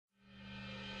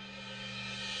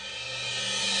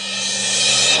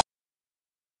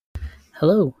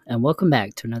Hello, and welcome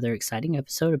back to another exciting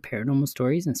episode of Paranormal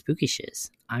Stories and Spooky Shiz.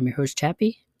 I'm your host,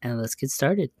 Chappie, and let's get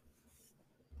started.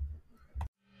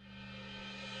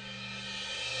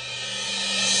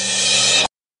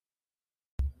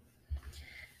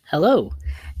 Hello,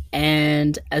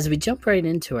 and as we jump right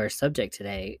into our subject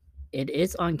today, it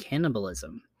is on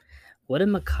cannibalism. What a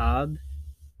macabre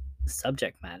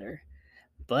subject matter.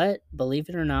 But believe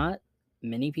it or not,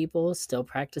 many people still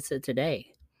practice it today.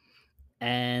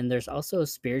 And there's also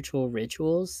spiritual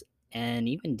rituals and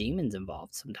even demons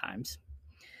involved sometimes.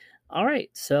 All right,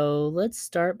 so let's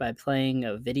start by playing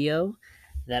a video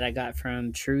that I got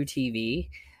from True TV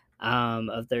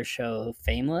of their show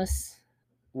Fameless,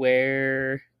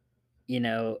 where,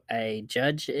 a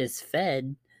judge is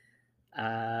fed,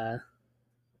 uh,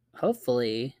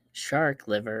 hopefully, shark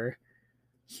liver,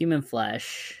 human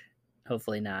flesh,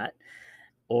 hopefully not,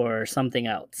 or something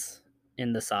else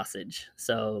in the sausage.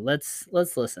 So let's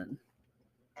listen.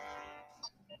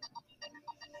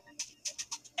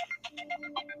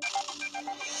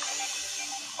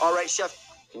 All right, Chef,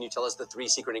 can you tell us the three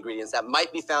secret ingredients that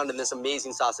might be found in this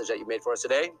amazing sausage that you made for us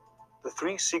today? The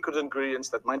three secret ingredients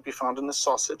that might be found in the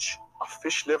sausage are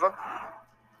fish liver,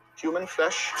 human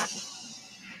flesh,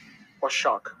 or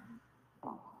shark.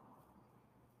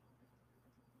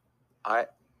 Are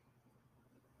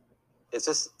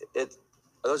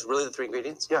those really the three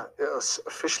ingredients? Yeah,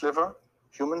 fish liver,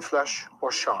 human flesh,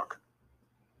 or shark.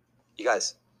 You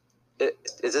guys,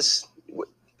 is this,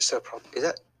 Is there a problem? is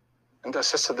that, And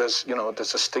as I said, there's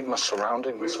a stigma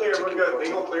surrounding this We're particular good. protein.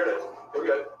 Legal cleared it. We're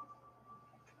good.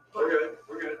 We're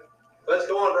good. Let's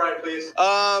go on, Brian, please.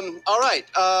 all right,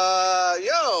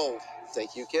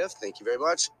 thank you, Kif, thank you very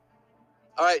much.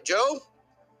 All right, Joe,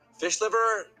 fish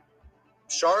liver,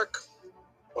 shark,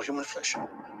 Or human flesh.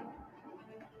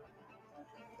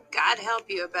 God help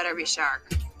you, it better be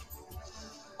shark.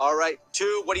 all right,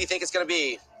 2, what do you think it's gonna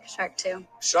be? Shark too.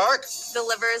 Shark? The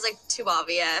liver is like too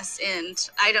obvious, and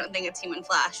I don't think it's human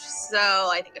flesh, so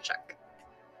I think it's shark.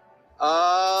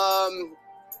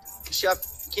 Chef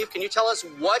Keith, can you tell us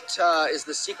what is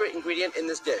the secret ingredient in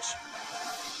this dish?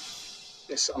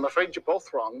 Yes, I'm afraid you're both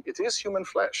wrong. It is human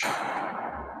flesh.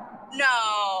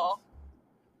 No.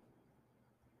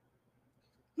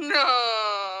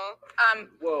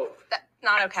 Whoa.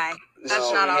 Not okay. That's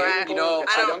No, not all hey, right. you know,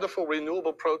 It's I a don't. wonderful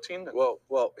renewable protein. Whoa,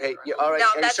 hey, all right, No,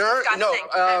 are you that's sure? disgusting. No,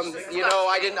 That's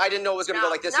disgusting. I didn't know it was gonna go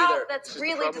like this no, either. that's This is the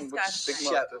really problem with disgusting.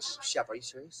 stigma of this. Chef, are you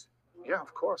serious? Yeah,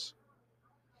 of course.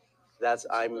 I'm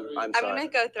I'm sorry. gonna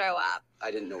go throw up.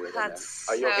 I didn't know we were going there. That's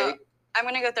Are you okay? I'm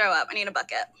gonna go throw up. I need a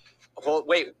bucket.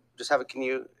 Wait, just have it.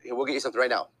 Here, we'll get you something right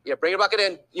now. Yeah, bring a bucket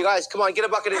in. You guys, come on, get a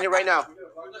bucket in here right now.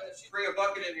 Bring a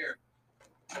bucket in here.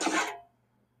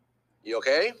 You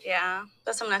okay? Yeah,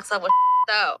 that's some next level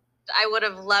though. I would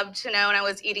have loved to know when I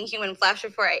was eating human flesh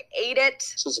before I ate it.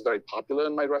 This is very popular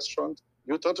in my restaurant.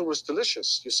 You thought it was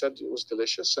delicious. You said it was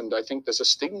delicious, and I think there's a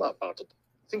stigma about it.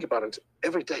 Think about it.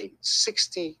 Every day,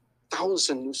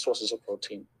 60,000 new sources of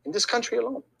protein in this country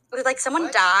alone. Would like someone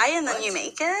die and then you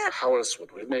make it? How else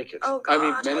would we make it? Oh, I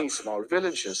mean, God. many small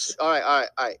villages. All right.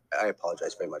 I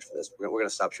apologize very much for this. We're gonna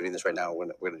stop shooting this right now. We're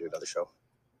gonna do another show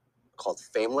called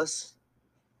Fameless.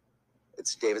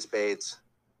 It's David Spade's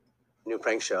new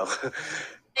prank show. Thank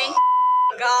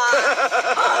God. Oh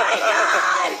my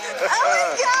God. Oh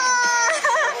my God.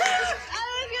 I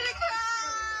was gonna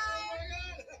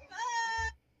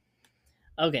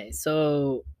cry. Okay,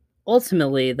 so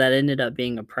ultimately that ended up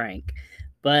being a prank,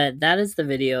 but that is the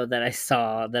video that I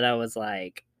saw that I was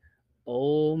like,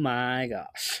 oh my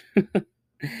gosh.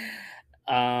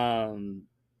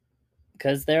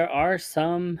 Because there are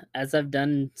some, as I've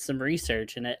done some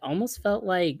research, and it almost felt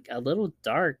like a little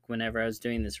dark whenever I was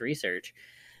doing this research.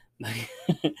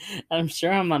 I'm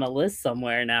sure I'm on a list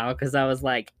somewhere now because I was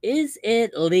like, is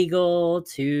it legal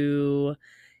to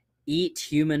eat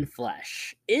human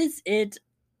flesh? Is it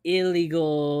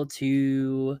illegal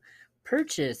to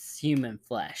purchase human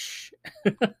flesh?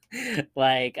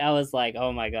 Like, I was like,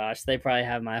 oh my gosh, they probably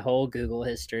have my whole Google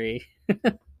history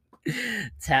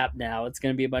tapped now. It's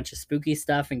going to be a bunch of spooky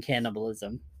stuff and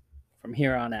cannibalism from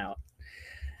here on out.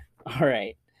 All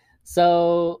right.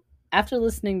 So, after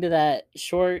listening to that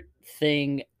short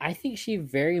thing, I think she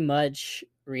very much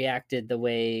reacted the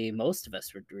way most of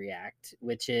us would react,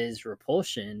 which is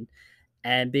repulsion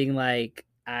and being like,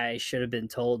 I should have been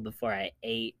told before I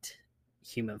ate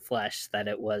human flesh that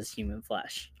it was human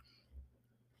flesh.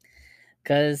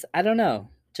 Because I don't know,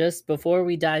 just before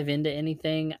we dive into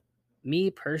anything, me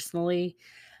personally,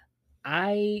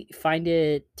 I find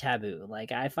it taboo.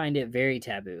 Like, I find it very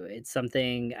taboo. It's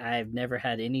something I've never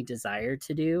had any desire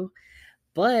to do.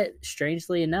 But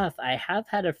strangely enough, I have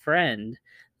had a friend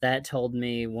that told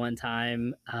me one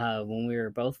time when we were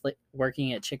both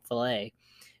working at Chick-fil-A,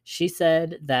 she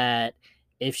said that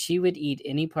if she would eat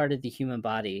any part of the human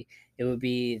body, it would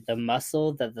be the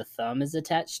muscle that the thumb is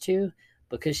attached to,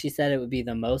 because she said it would be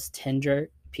the most tender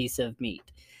piece of meat.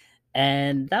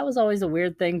 And that was always a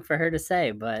weird thing for her to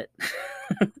say, but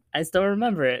I still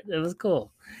remember it. It was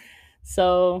cool.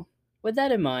 So, with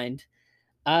that in mind,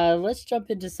 let's jump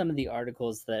into some of the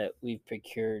articles that we've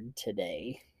procured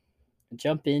today.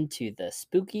 Jump into the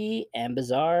spooky and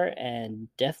bizarre and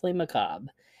deathly macabre.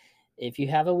 If you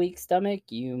have a weak stomach,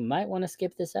 you might want to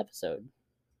skip this episode.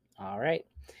 All right.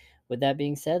 With that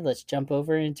being said, let's jump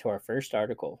over into our first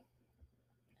article.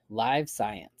 Live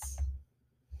Science.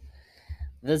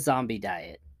 The Zombie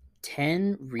Diet.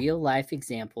 10 real-life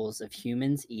examples of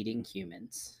humans eating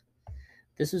humans.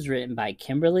 This was written by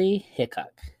Kimberly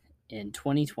Hickok in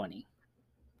 2020.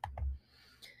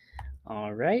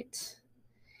 All right.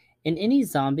 In any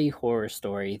zombie horror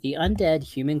story, the undead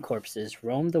human corpses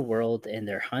roam the world in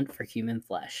their hunt for human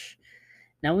flesh.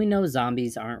 Now we know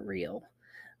zombies aren't real,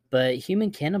 but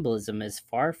human cannibalism is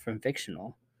far from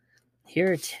fictional.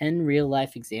 Here are 10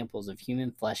 real-life examples of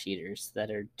human flesh eaters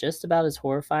that are just about as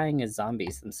horrifying as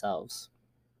zombies themselves.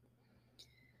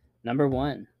 Number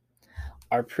 1.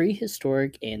 Our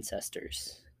prehistoric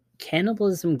ancestors.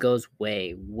 Cannibalism goes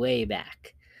way, way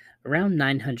back, around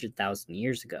 900,000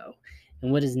 years ago,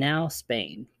 in what is now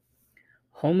Spain.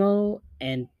 Homo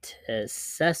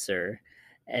antecessor,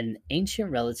 an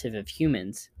ancient relative of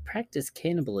humans, practiced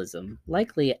cannibalism,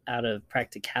 likely out of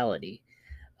practicality,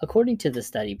 according to the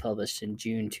study published in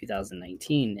June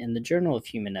 2019 in the Journal of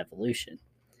Human Evolution.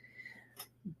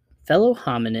 Fellow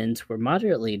hominins were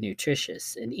moderately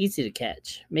nutritious and easy to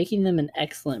catch, making them an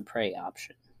excellent prey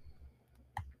option.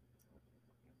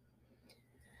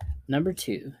 Number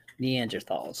 2,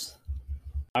 Neanderthals.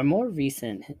 Our more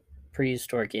recent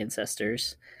prehistoric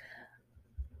ancestors,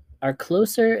 our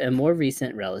closer and more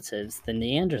recent relatives, the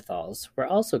Neanderthals, were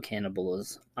also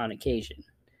cannibals on occasion.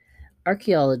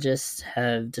 Archaeologists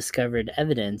have discovered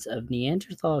evidence of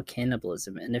Neanderthal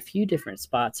cannibalism in a few different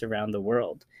spots around the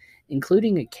world,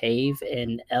 including a cave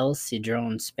in El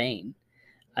Cedron, Spain,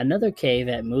 another cave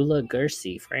at Moula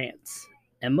Gercy, France,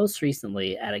 and most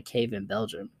recently at a cave in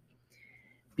Belgium.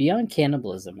 Beyond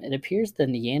cannibalism, it appears the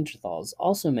Neanderthals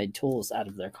also made tools out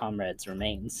of their comrades'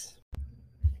 remains.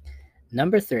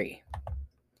 Number 3.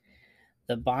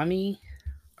 The Biami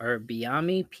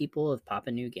people of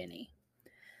Papua New Guinea.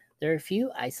 There are a few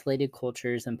isolated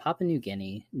cultures in Papua New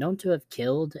Guinea known to have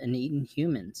killed and eaten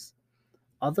humans,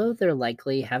 although they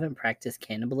likely haven't practiced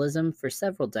cannibalism for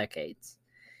several decades.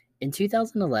 In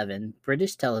 2011,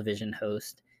 British television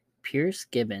host Piers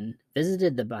Gibbon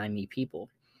visited the Biami people,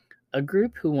 a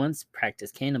group who once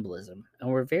practiced cannibalism, and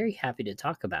were very happy to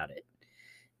talk about it,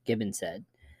 Gibbon said.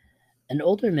 An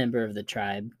older member of the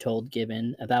tribe told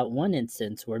Gibbon about one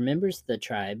instance where members of the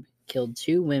tribe killed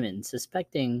 2 women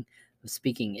suspecting of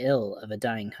speaking ill of a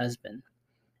dying husband.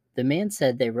 The man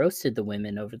said they roasted the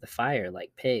women over the fire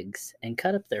like pigs and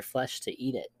cut up their flesh to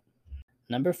eat it.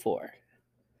 Number 4.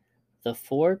 The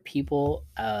 4 people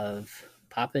of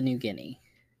Papua New Guinea.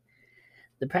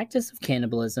 The practice of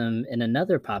cannibalism in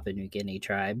another Papua New Guinea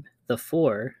tribe, the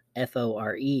 4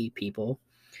 F-O-R-E people,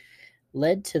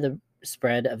 led to the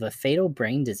spread of a fatal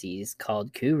brain disease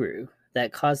called Kuru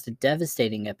that caused a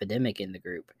devastating epidemic in the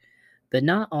group. But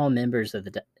not all members of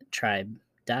the tribe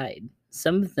died.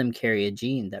 Some of them carry a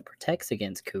gene that protects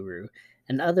against Kuru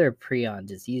and other prion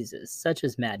diseases, such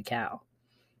as mad cow.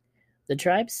 The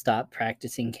tribe stopped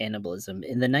practicing cannibalism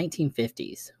in the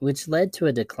 1950s, which led to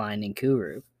a decline in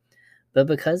Kuru. But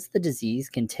because the disease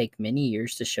can take many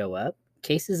years to show up,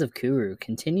 cases of Kuru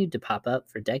continued to pop up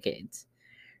for decades.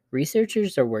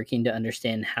 Researchers are working to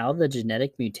understand how the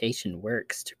genetic mutation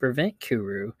works to prevent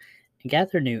Kuru and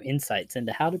gather new insights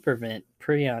into how to prevent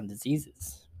prion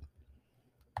diseases.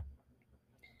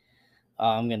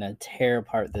 I'm going to tear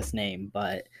apart this name,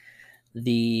 but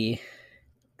the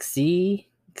Xiximes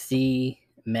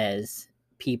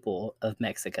people of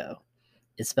Mexico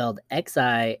is spelled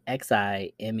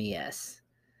Xiximes.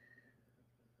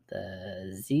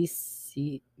 The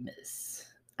Xiximes.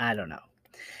 I don't know.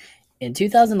 In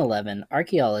 2011,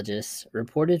 archaeologists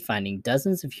reported finding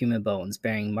dozens of human bones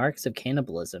bearing marks of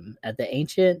cannibalism at the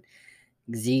ancient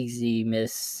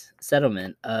Xiximes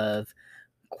settlement of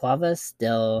Cuevas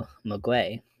del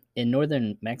Maguey in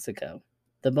northern Mexico.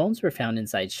 The bones were found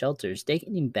inside shelters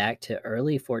dating back to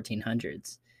early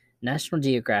 1400s, National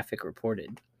Geographic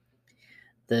reported.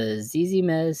 The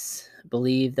Xiximes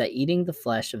believed that eating the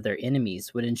flesh of their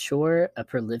enemies would ensure a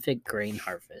prolific grain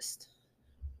harvest.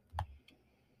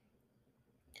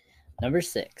 Number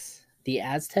 6, the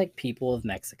Aztec people of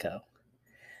Mexico.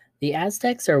 The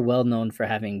Aztecs are well known for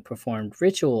having performed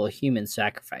ritual human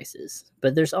sacrifices,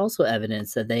 but there's also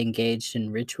evidence that they engaged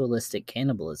in ritualistic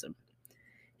cannibalism.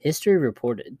 History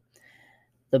reported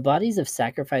the bodies of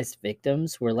sacrificed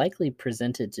victims were likely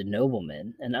presented to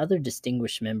noblemen and other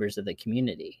distinguished members of the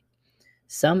community.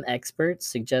 Some experts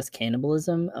suggest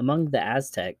cannibalism among the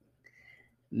Aztec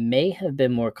may have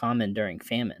been more common during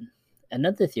famine.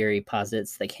 Another theory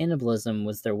posits that cannibalism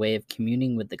was their way of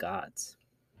communing with the gods.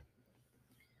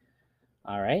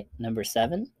 All right, number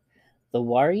 7, the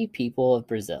Wari people of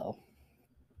Brazil.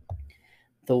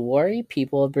 The Wari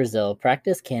people of Brazil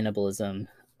practiced cannibalism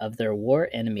of their war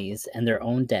enemies and their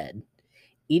own dead.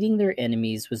 Eating their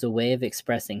enemies was a way of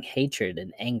expressing hatred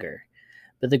and anger,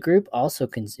 but the group also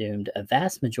consumed a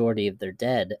vast majority of their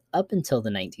dead up until the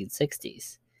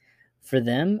 1960s. For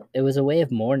them, it was a way of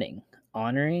mourning,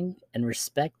 honoring, and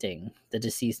respecting the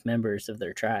deceased members of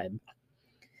their tribe.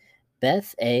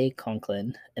 Beth A.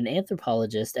 Conklin, an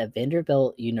anthropologist at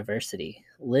Vanderbilt University,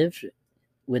 lived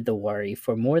with the Wari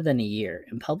for more than a year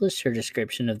and published her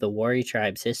description of the Wari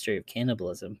tribe's history of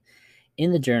cannibalism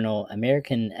in the journal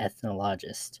American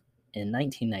Ethnologist in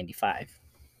 1995.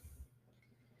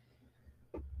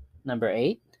 Number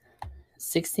 8,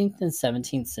 16th and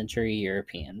 17th century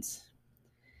Europeans.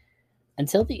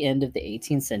 Until the end of the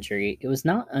 18th century, it was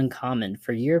not uncommon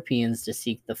for Europeans to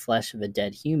seek the flesh of a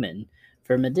dead human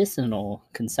for medicinal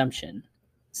consumption,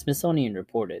 Smithsonian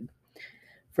reported.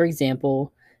 For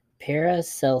example,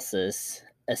 Paracelsus,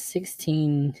 a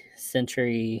 16th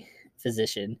century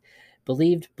physician,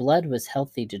 believed blood was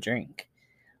healthy to drink.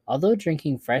 Although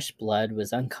drinking fresh blood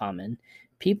was uncommon,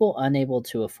 people unable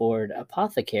to afford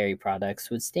apothecary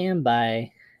products would stand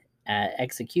by at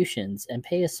executions and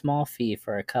pay a small fee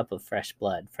for a cup of fresh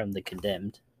blood from the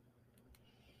condemned.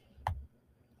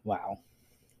 Wow.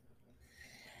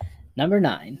 Number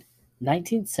 9,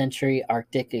 19th century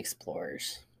Arctic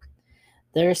explorers.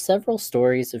 There are several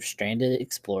stories of stranded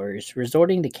explorers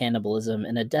resorting to cannibalism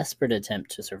in a desperate attempt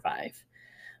to survive.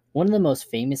 One of the most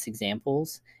famous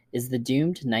examples is the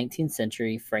doomed 19th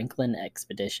century Franklin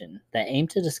expedition that aimed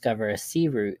to discover a sea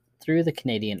route through the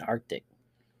Canadian Arctic.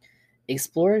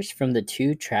 Explorers from the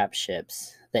 2 trap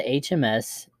ships, the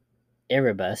HMS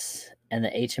Erebus and the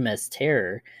HMS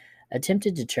Terror,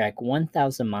 attempted to trek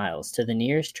 1,000 miles to the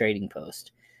nearest trading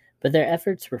post, but their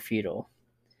efforts were futile.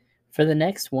 For the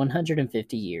next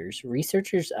 150 years,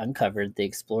 researchers uncovered the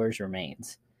explorers'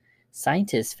 remains.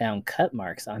 Scientists found cut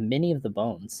marks on many of the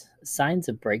bones, signs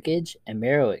of breakage and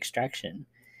marrow extraction,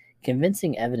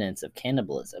 convincing evidence of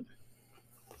cannibalism.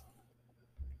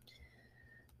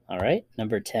 All right,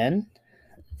 number 10,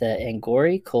 the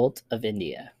Angori cult of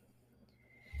India.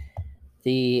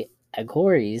 The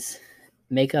Aghoris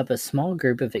make up a small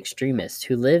group of extremists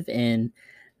who live in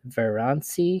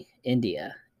Varanasi,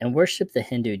 India, and worship the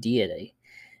Hindu deity,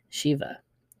 Shiva.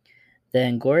 The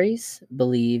Anghoris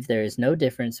believe there is no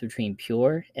difference between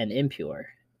pure and impure,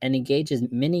 and engage in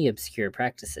many obscure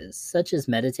practices, such as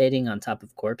meditating on top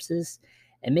of corpses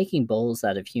and making bowls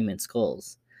out of human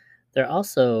skulls. They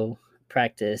also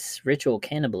practice ritual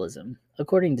cannibalism,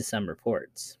 according to some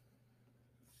reports.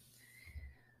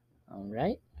 All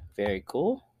right, very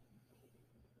cool.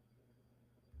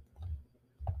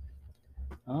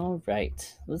 All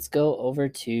right, let's go over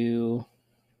to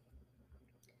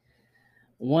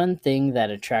one thing that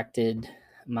attracted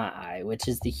my eye, which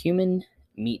is the Human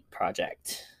Meat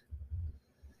Project.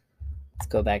 Let's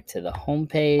go back to the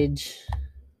homepage.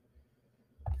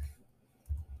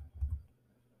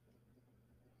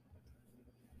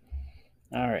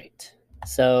 All right,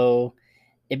 so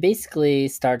it basically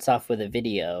starts off with a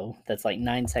video that's like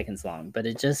 9 seconds long, but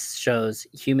it just shows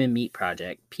Human Meat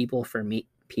Project, people for meat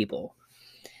people.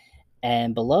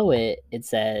 And below it, it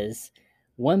says,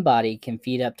 one body can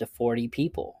feed up to 40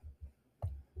 people,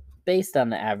 based on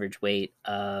the average weight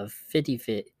of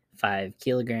 55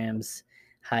 kilograms,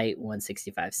 height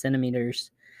 165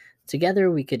 centimeters. Together,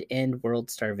 we could end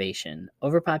world starvation,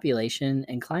 overpopulation,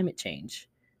 and climate change.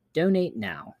 Donate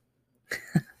now.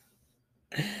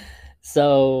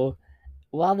 So,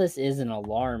 while this is an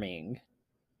alarming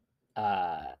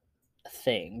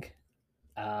thing,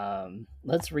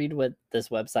 let's read what this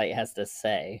website has to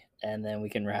say, and then we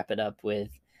can wrap it up with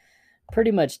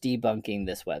pretty much debunking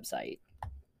this website.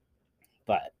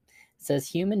 But it says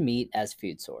human meat as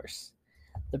food source.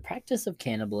 The practice of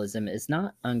cannibalism is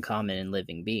not uncommon in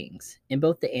living beings. In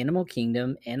both the animal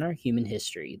kingdom and our human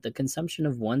history, the consumption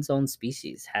of one's own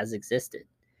species has existed.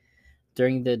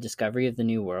 During the discovery of the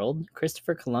New World,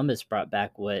 Christopher Columbus brought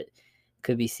back what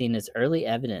could be seen as early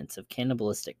evidence of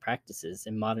cannibalistic practices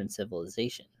in modern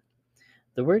civilization.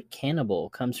 The word cannibal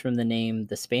comes from the name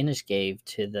the Spanish gave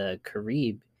to the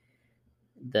Carib,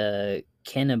 the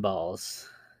cannibals.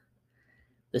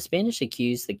 The Spanish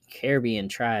accused the Caribbean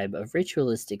tribe of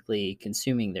ritualistically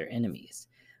consuming their enemies,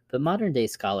 but modern-day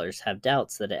scholars have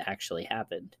doubts that it actually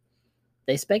happened.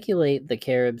 They speculate the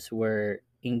Caribs were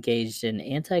engaged in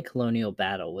anti-colonial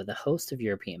battle with a host of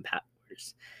European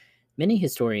powers. Many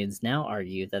historians now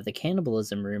argue that the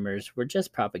cannibalism rumors were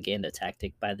just propaganda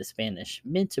tactic by the Spanish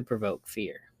meant to provoke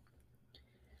fear.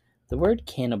 The word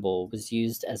cannibal was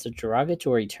used as a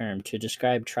derogatory term to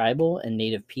describe tribal and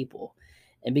native people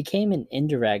and became an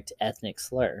indirect ethnic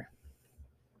slur.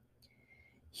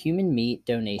 Human meat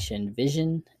donation,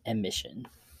 vision, and mission.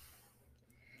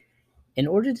 In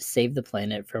order to save the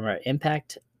planet from our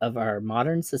impact of our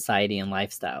modern society and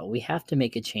lifestyle, we have to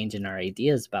make a change in our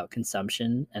ideas about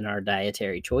consumption and our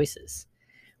dietary choices.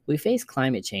 We face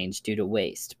climate change due to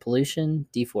waste, pollution,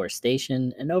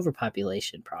 deforestation, and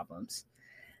overpopulation problems.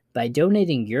 By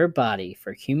donating your body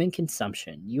for human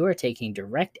consumption, you are taking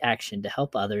direct action to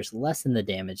help others lessen the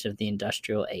damage of the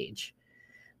industrial age.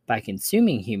 By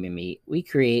consuming human meat, we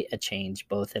create a change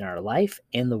both in our life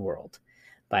and the world.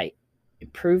 By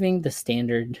improving the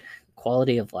standard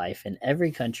quality of life in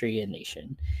every country and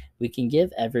nation, we can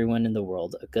give everyone in the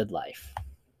world a good life.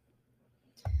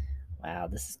 Wow,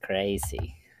 this is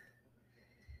crazy.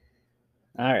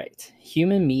 All right,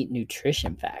 human meat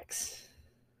nutrition facts.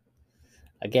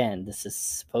 Again, this is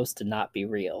supposed to not be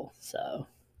real, so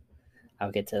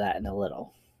I'll get to that in a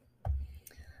little.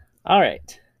 All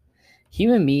right.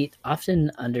 Human meat,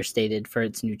 often understated for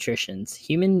its nutritions,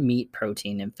 human meat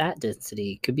protein and fat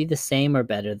density could be the same or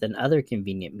better than other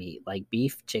convenient meat like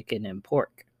beef, chicken, and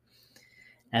pork.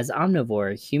 As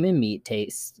omnivore, human meat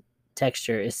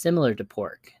texture is similar to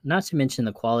pork, not to mention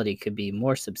the quality could be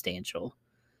more substantial.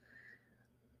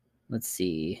 Let's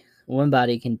see. One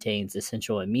body contains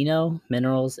essential amino,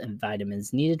 minerals, and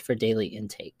vitamins needed for daily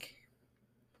intake.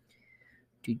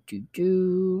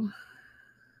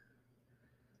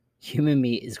 Human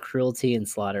meat is cruelty and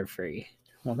slaughter free.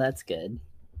 Well, that's good.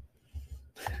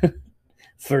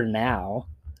 For now.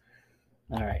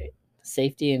 All right.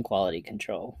 Safety and quality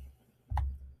control.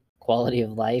 Quality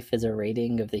of life is a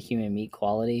rating of the human meat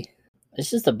quality. It's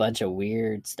just a bunch of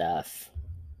weird stuff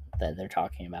that they're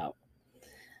talking about.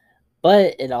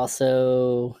 But it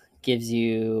also gives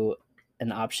you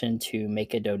an option to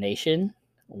make a donation.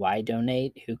 Why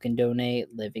donate? Who can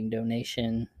donate? Living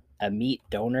donation. A meat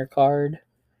donor card.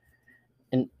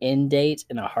 An end date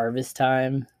and a harvest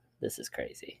time. This is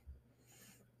crazy.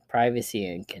 Privacy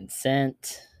and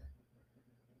consent.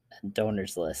 A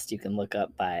donors list you can look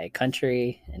up by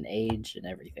country and age and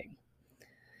everything.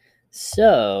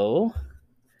 So,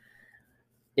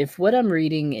 if what I'm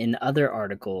reading in other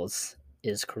articles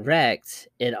is correct,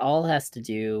 it all has to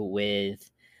do with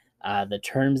the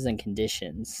terms and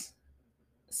conditions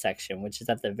section, which is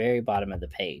at the very bottom of the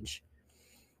page.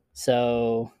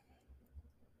 So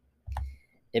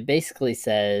it basically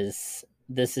says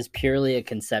this is purely a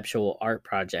conceptual art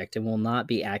project and will not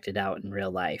be acted out in real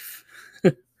life.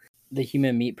 The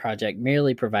Human Meat Project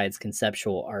merely provides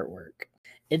conceptual artwork.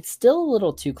 It's still a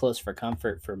little too close for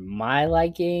comfort for my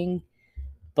liking,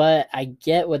 but I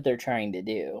get what they're trying to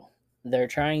do. They're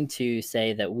trying to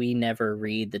say that we never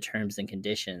read the terms and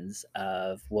conditions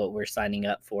of what we're signing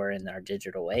up for in our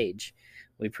digital age.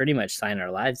 We pretty much sign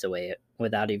our lives away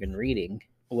without even reading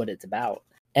what it's about.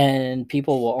 And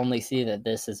people will only see that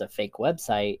this is a fake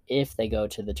website if they go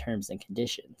to the terms and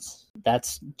conditions.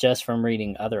 That's just from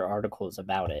reading other articles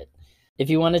about it. If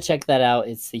you want to check that out,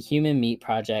 it's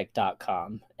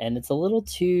thehumanmeatproject.com. And it's a little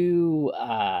too,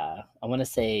 I want to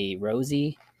say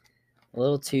rosy, a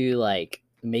little too like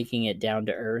making it down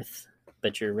to earth,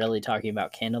 but you're really talking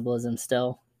about cannibalism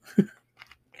still.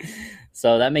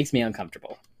 So that makes me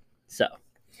uncomfortable. So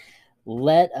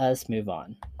let us move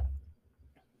on.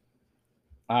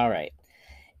 All right.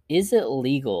 Is it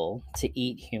legal to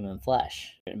eat human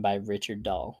flesh? Written by Richard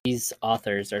Dahl. These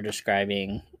authors are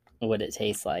describing what it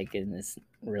tastes like, and it's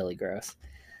really gross.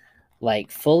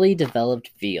 Like fully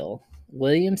developed veal.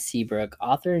 William Seabrook,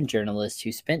 author and journalist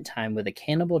who spent time with a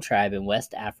cannibal tribe in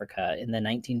West Africa in the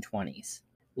 1920s.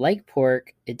 Like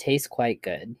pork, it tastes quite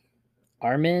good.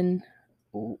 Armin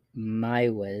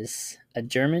Maiwes, a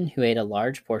German who ate a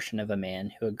large portion of a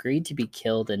man who agreed to be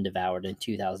killed and devoured in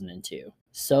 2002.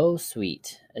 So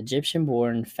Sweet,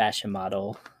 Egyptian-born fashion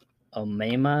model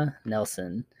Omaima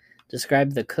Nelson,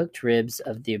 described the cooked ribs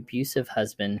of the abusive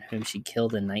husband whom she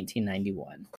killed in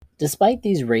 1991. Despite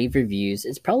these rave reviews,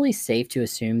 it's probably safe to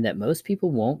assume that most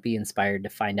people won't be inspired to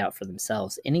find out for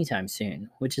themselves anytime soon,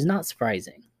 which is not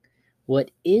surprising.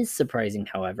 What is surprising,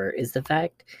 however, is the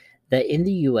fact that in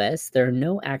the US, there are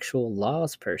no actual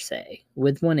laws per se,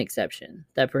 with one exception,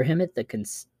 that prohibit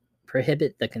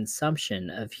the consumption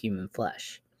of human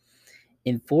flesh.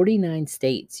 In 49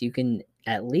 states, you can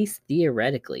at least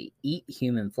theoretically eat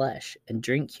human flesh and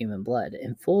drink human blood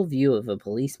in full view of a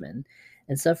policeman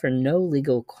and suffer no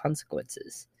legal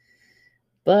consequences.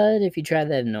 But if you try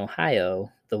that in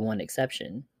Ohio, the one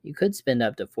exception, you could spend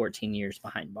up to 14 years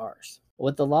behind bars.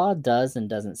 What the law does and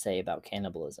doesn't say about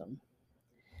cannibalism.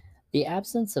 The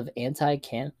absence of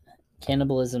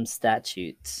anti-cannibalism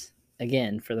statutes,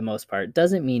 again, for the most part,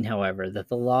 doesn't mean, however, that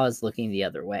the law is looking the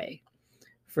other way.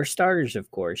 For starters, of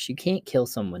course, you can't kill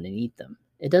someone and eat them.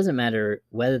 It doesn't matter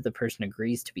whether the person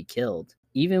agrees to be killed.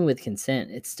 Even with consent,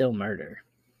 it's still murder.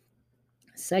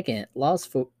 Second, laws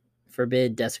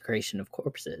forbid desecration of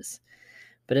corpses.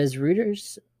 But as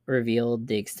Reuters revealed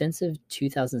the extensive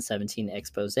 2017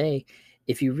 expose,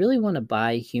 if you really want to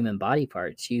buy human body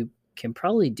parts, you can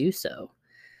probably do so.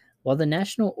 While the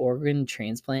National Organ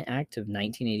Transplant Act of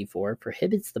 1984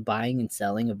 prohibits the buying and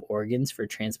selling of organs for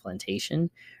transplantation,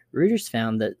 Reuters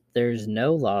found that there's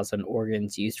no laws on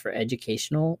organs used for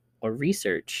educational or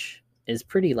research is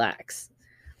pretty lax.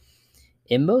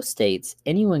 In most states,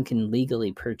 anyone can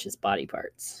legally purchase body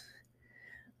parts.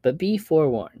 But be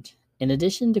forewarned, in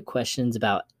addition to questions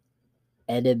about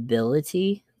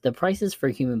edibility, the prices for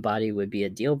human body would be a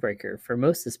deal breaker for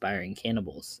most aspiring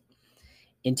cannibals.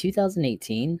 In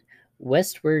 2018,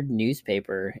 Westward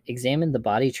newspaper examined the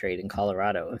body trade in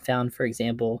Colorado and found, for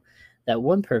example, that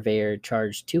one purveyor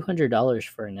charged $200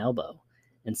 for an elbow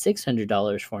and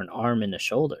 $600 for an arm and a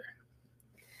shoulder.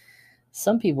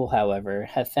 Some people, however,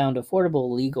 have found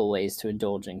affordable legal ways to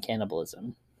indulge in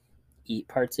cannibalism. Eat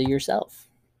parts of yourself.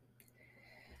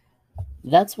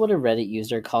 That's what a Reddit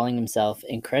user calling himself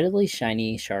Incredibly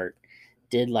Shiny Shark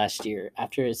did last year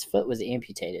after his foot was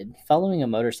amputated following a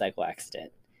motorcycle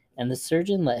accident, and the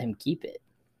surgeon let him keep it.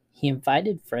 He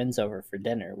invited friends over for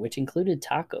dinner, which included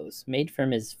tacos made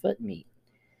from his foot meat.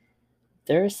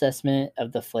 Their assessment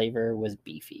of the flavor was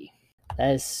beefy.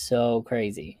 That is so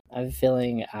crazy. I have a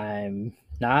feeling I'm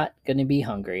not going to be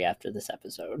hungry after this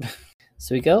episode.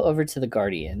 So we go over to The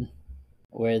Guardian,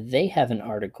 where they have an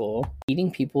article, Eating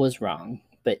People is Wrong,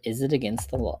 but Is It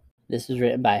Against the Law? This was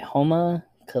written by Homa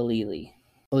Khalili.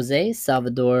 Jose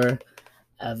Salvador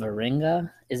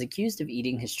Alvarenga is accused of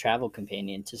eating his travel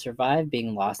companion to survive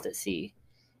being lost at sea.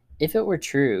 If it were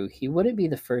true, he wouldn't be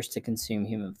the first to consume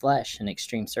human flesh in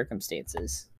extreme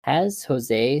circumstances. Has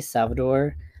Jose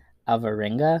Salvador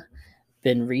Alvarenga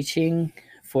been reaching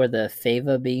for the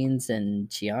fava beans and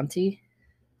Chianti?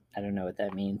 I don't know what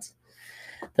that means.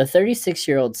 The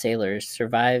 36-year-old sailor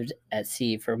survived at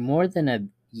sea for more than a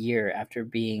year after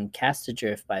being cast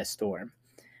adrift by a storm.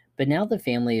 But now the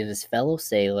family of his fellow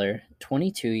sailor,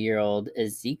 22-year-old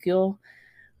Ezequiel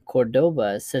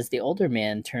Cordoba, says the older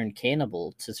man turned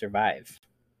cannibal to survive.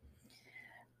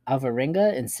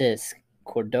 Alvarenga insists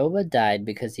Cordoba died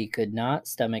because he could not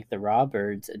stomach the raw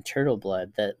birds and turtle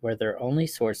blood that were their only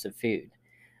source of food.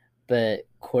 But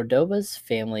Cordoba's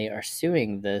family are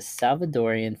suing the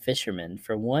Salvadorian fishermen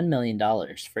for $1 million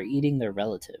for eating their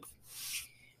relative.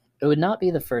 It would not be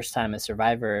the first time a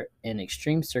survivor in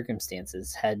extreme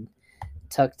circumstances had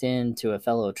tucked into a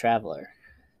fellow traveler.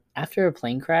 After a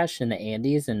plane crash in the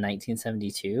Andes in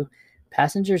 1972,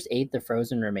 passengers ate the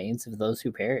frozen remains of those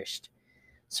who perished,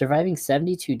 surviving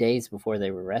 72 days before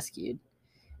they were rescued.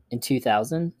 In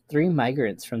 2000, 3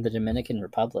 migrants from the Dominican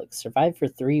Republic survived for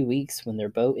 3 weeks when their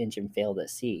boat engine failed at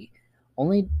sea,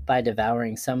 only by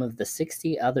devouring some of the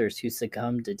 60 others who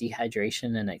succumbed to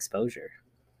dehydration and exposure.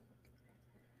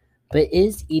 But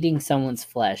is eating someone's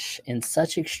flesh in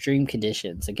such extreme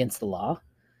conditions against the law?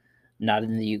 Not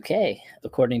in the UK,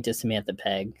 according to Samantha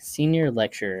Pegg, senior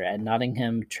lecturer at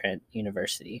Nottingham Trent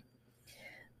University.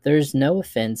 There is no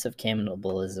offense of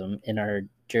cannibalism in our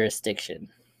jurisdiction,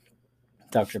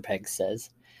 Dr. Pegg says.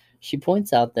 She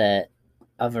points out that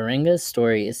Alvarenga's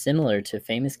story is similar to a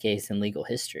famous case in legal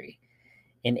history.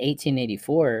 In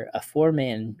 1884, a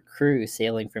 4-man crew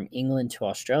sailing from England to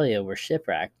Australia were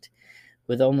shipwrecked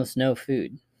with almost no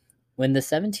food. When the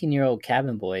 17-year-old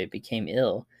cabin boy became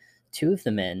ill, 2 of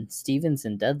the men, Stevens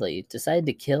and Dudley, decided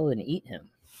to kill and eat him.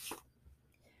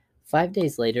 5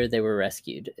 days later, they were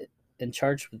rescued and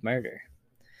charged with murder.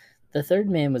 The 3rd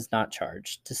man was not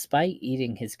charged, despite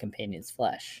eating his companion's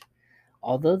flesh.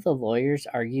 Although the lawyers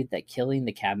argued that killing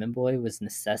the cabin boy was a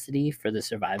necessity for the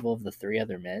survival of the 3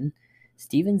 other men,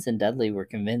 Stevens and Dudley were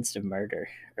convicted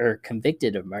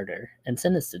of murder, and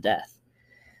sentenced to death,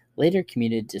 later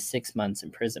commuted to 6 months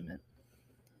imprisonment.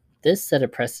 This set a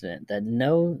precedent that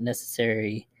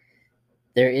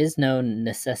there is no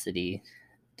necessity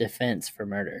defense for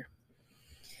murder.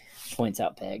 points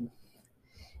out Peg.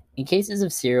 In cases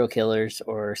of serial killers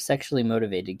or sexually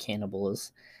motivated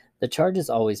cannibals, the charge is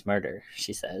always murder,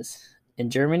 she says.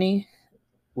 In Germany,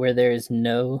 where there is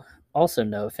also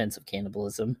no offense of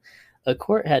cannibalism, a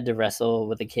court had to wrestle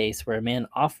with a case where a man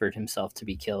offered himself to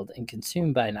be killed and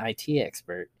consumed by an IT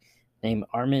expert named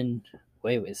Armin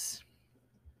Wewes.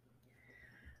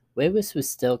 Wewes was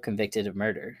still convicted of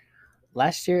murder.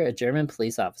 Last year, a German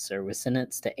police officer was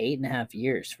sentenced to 8.5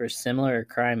 years for a similar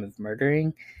crime of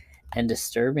murdering and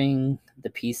disturbing the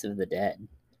peace of the dead.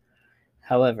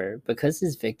 However, because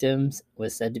his victim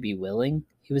was said to be willing,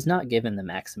 he was not given the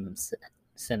maximum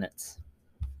sentence.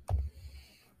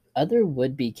 Other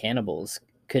would-be cannibals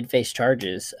could face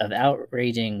charges of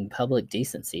outraging public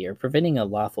decency or preventing a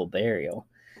lawful burial,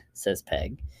 says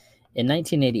Peg. In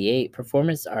 1988,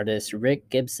 performance artist Rick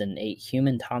Gibson ate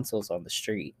human tonsils on the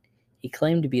street. He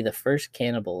claimed to be the first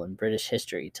cannibal in British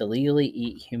history to legally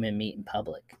eat human meat in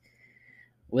public.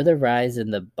 With a rise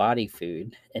in the body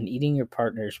food and eating your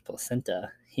partner's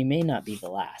placenta, he may not be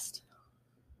the last.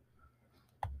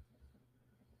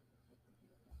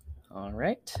 All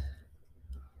right.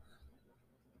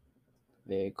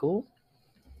 Very cool.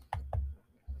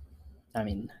 I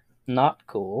mean, not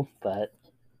cool, but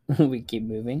we keep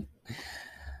moving.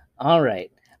 All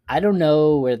right. I don't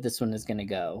know where this one is going to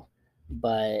go,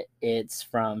 but it's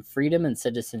from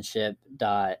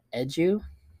freedomandcitizenship.edu,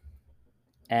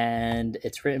 and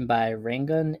it's written by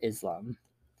Rangan Islam.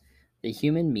 The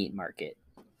Human Meat Market.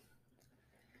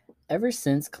 Ever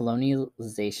since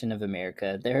colonialization of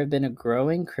America, there have been a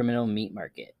growing criminal meat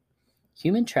market.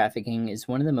 Human trafficking is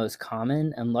one of the most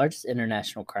common and largest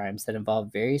international crimes that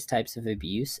involve various types of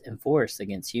abuse and force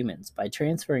against humans by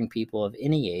transferring people of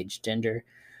any age, gender,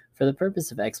 for the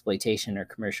purpose of exploitation or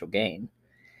commercial gain.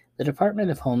 The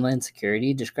Department of Homeland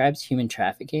Security describes human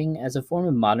trafficking as a form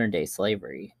of modern-day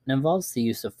slavery and involves the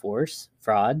use of force,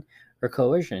 fraud, or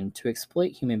coercion to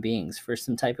exploit human beings for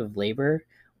some type of labor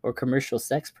or commercial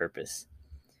sex purpose.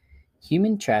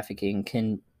 Human trafficking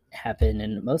can happen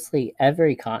in mostly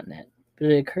every continent,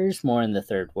 but it occurs more in the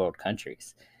third world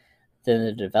countries than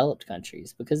the developed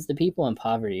countries because the people in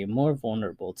poverty are more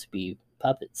vulnerable to be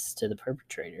puppets to the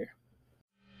perpetrator.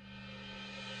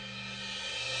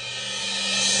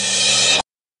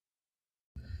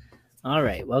 All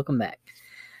right, welcome back.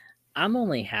 I'm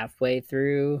only halfway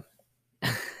through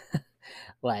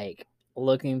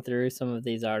looking through some of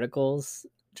these articles,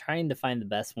 trying to find the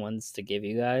best ones to give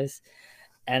you guys,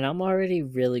 and I'm already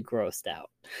really grossed out.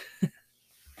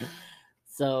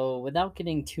 So without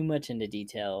getting too much into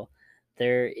detail,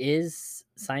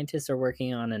 scientists are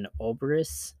working on an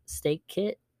Oberus steak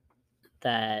kit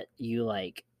that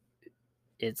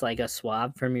it's like a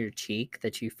swab from your cheek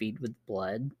that you feed with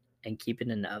blood and keep in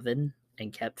an oven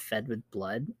and kept fed with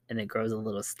blood, and it grows a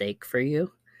little steak for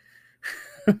you,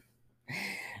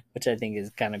 which I think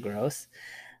is kind of gross.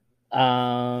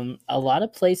 A lot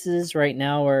of places right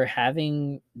now are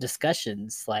having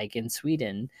discussions, like in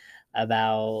Sweden,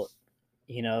 about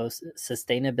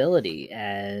sustainability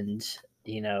and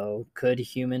could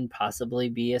human possibly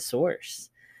be a source,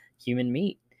 human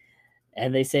meat,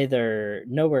 and they say they're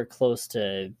nowhere close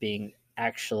to being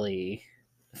actually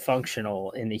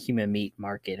functional in the human meat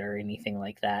market or anything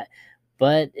like that,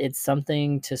 but it's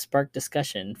something to spark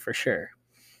discussion for sure.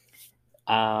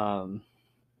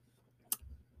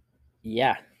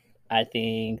 Yeah, I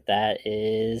think that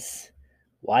is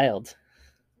wild.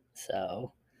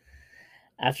 So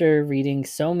after reading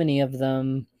so many of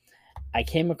them, I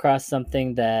came across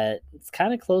something that's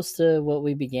kind of close to what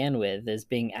we began with, as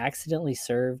being accidentally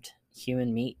served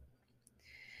human meat.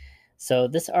 So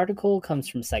this article comes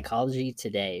from Psychology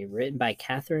Today, written by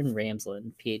Catherine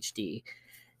Ramsland, PhD,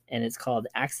 and it's called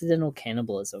Accidental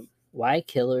Cannibalism: Why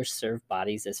Killers Serve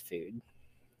Bodies as Food.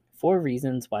 4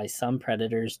 reasons why some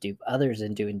predators dupe others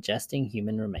into ingesting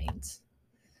human remains.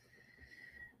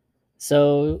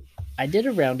 So I did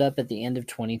a roundup at the end of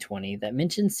 2020 that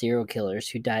mentioned serial killers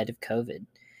who died of COVID.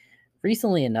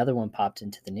 Recently, another one popped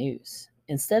into the news.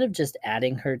 Instead of just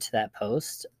adding her to that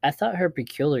post, I thought her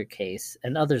peculiar case,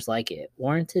 and others like it,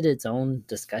 warranted its own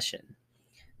discussion.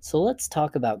 So let's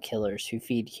talk about killers who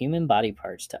feed human body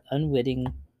parts to unwitting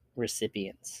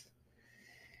recipients.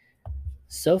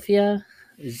 Sofia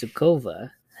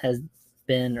Zhukova has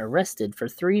been arrested for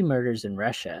 3 murders in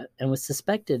Russia and was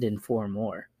suspected in 4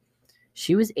 more.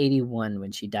 She was 81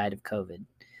 when she died of COVID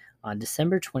on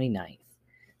December 29th,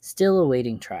 still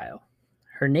awaiting trial.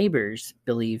 Her neighbors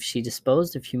believe she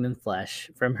disposed of human flesh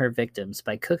from her victims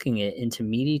by cooking it into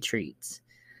meaty treats.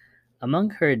 Among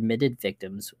her admitted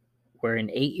victims were an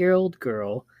 8-year-old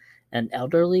girl, an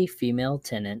elderly female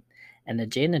tenant, and a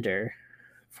janitor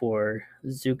for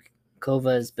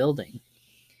Zukova's building.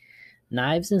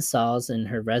 Knives and saws in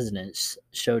her residence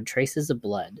showed traces of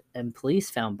blood, and police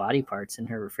found body parts in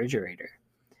her refrigerator.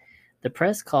 The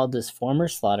press called this former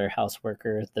slaughterhouse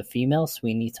worker the female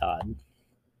Sweeney Todd.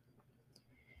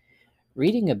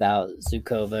 Reading about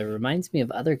Zukova reminds me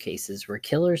of other cases where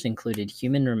killers included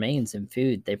human remains in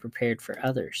food they prepared for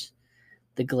others.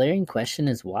 The glaring question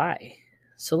is why?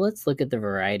 So let's look at the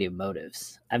variety of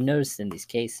motives I've noticed in these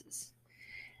cases.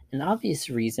 An obvious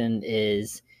reason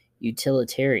is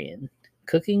utilitarian.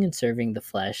 Cooking and serving the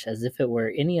flesh as if it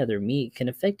were any other meat can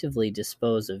effectively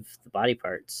dispose of the body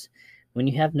parts when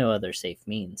you have no other safe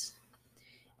means.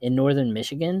 In northern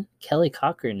Michigan, Kelly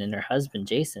Cochran and her husband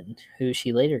Jason, who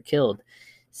she later killed,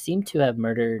 seemed to have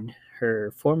murdered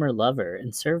her former lover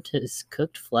and served his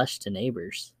cooked flesh to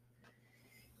neighbors.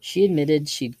 She admitted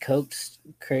she'd coaxed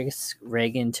Chris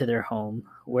Reagan to their home,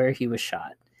 where he was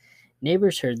shot.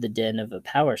 Neighbors heard the din of a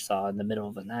power saw in the middle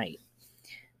of the night.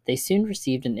 They soon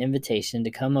received an invitation to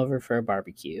come over for a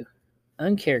barbecue,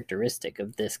 uncharacteristic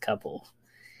of this couple.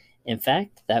 In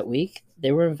fact, that week,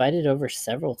 they were invited over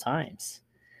several times.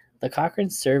 The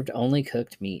Cochrans served only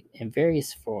cooked meat in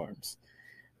various forms.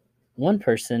 One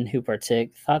person who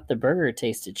partook thought the burger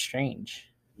tasted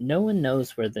strange. No one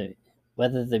knows whether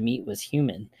the meat was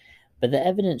human, but the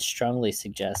evidence strongly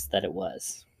suggests that it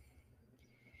was.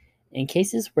 In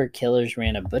cases where killers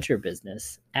ran a butcher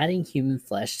business, adding human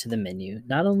flesh to the menu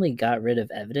not only got rid of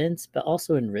evidence, but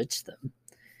also enriched them.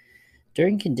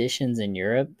 During conditions in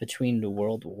Europe between the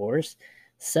world wars,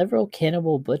 several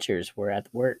cannibal butchers were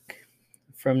at work.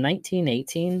 From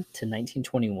 1918 to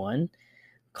 1921,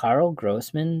 Karl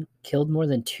Grossman killed more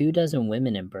than 24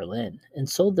 women in Berlin and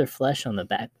sold their flesh on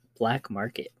the black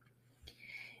market.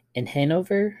 In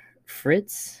Hanover,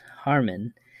 Fritz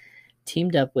Harman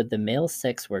teamed up with the male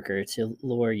sex worker to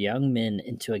lure young men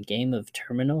into a game of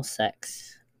terminal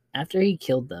sex. After he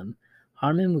killed them,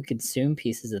 Harman would consume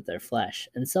pieces of their flesh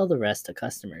and sell the rest to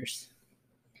customers.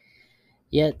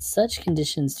 Yet such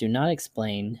conditions do not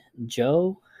explain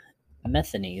Joe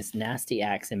Methane's nasty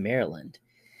acts in Maryland.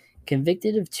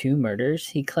 Convicted of 2 murders,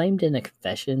 he claimed in a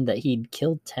confession that he'd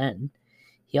killed 10.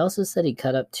 He also said he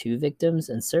cut up 2 victims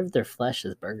and served their flesh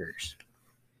as burgers.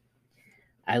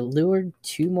 I lured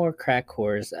 2 more crack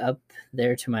whores up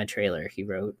there to my trailer, he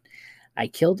wrote. I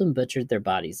killed and butchered their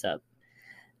bodies up.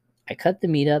 I cut the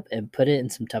meat up and put it in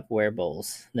some Tupperware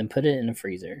bowls, then put it in a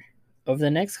freezer. Over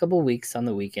the next couple weeks on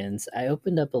the weekends, I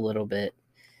opened up a little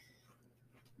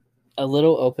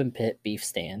open pit beef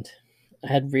stand. I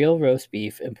had real roast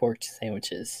beef and pork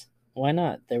sandwiches. Why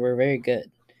not? They were very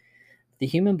good. The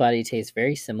human body tastes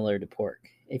very similar to pork.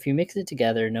 If you mix it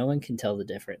together, no one can tell the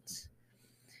difference.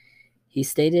 He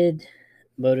stated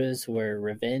motives were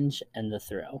revenge and the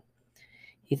thrill.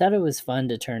 He thought it was fun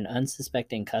to turn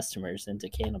unsuspecting customers into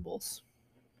cannibals.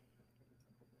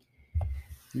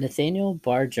 Nathaniel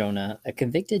Bar-Jonah, a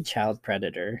convicted child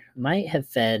predator, might have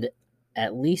fed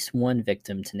at least one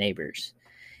victim to neighbors.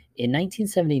 In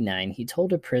 1979, he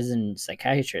told a prison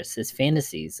psychiatrist his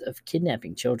fantasies of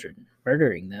kidnapping children,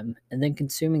 murdering them, and then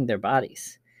consuming their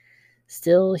bodies.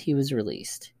 Still, he was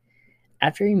released.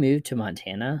 After he moved to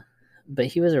Montana, but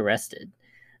he was arrested.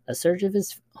 A search of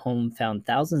his home found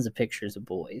thousands of pictures of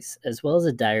boys, as well as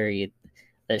a diary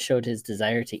that showed his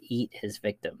desire to eat his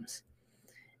victims.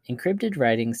 Encrypted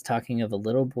writings talking of a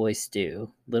little boy stew,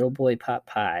 little boy pot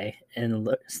pie, and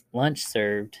lunch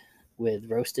served with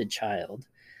roasted child.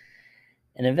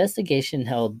 An investigation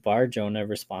held Bar-Jonah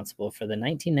responsible for the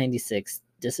 1996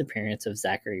 disappearance of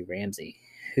Zachary Ramsey,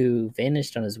 who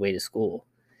vanished on his way to school.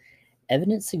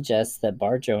 Evidence suggests that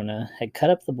Bar-Jonah had cut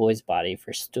up the boy's body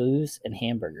for stews and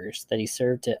hamburgers that he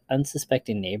served to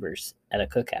unsuspecting neighbors at a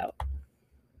cookout.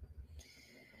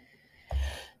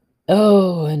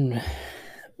 Oh, and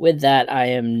with that, I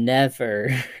am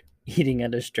never eating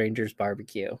at a stranger's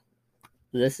barbecue.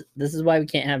 This is why we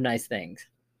can't have nice things.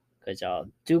 Because y'all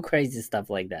do crazy stuff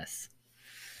like this.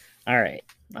 Alright,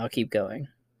 I'll keep going.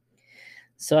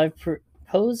 So I've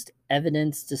proposed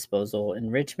evidence disposal,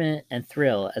 enrichment, and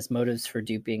thrill as motives for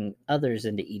duping others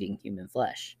into eating human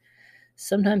flesh.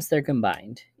 Sometimes they're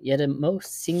combined, yet a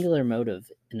most singular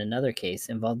motive in another case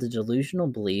involved a delusional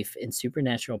belief in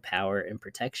supernatural power and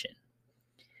protection.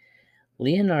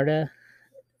 Leonardo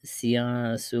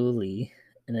Cianciulli,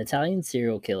 an Italian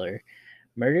serial killer,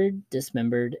 murdered,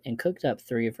 dismembered, and cooked up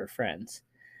 3 of her friends.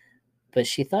 But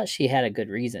she thought she had a good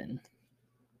reason.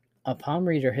 A palm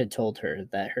reader had told her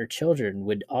that her children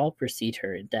would all precede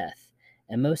her in death,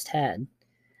 and most had.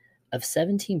 Of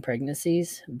 17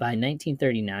 pregnancies, by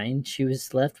 1939, she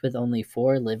was left with only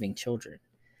 4 living children.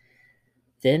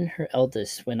 Then her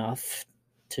eldest went off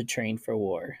to train for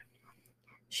war.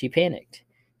 She panicked.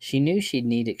 She knew she'd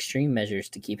need extreme measures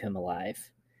to keep him alive.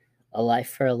 A life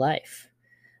for a life.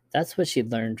 That's what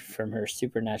she'd learned from her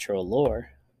supernatural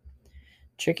lore.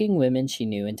 Tricking women she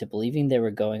knew into believing they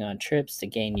were going on trips to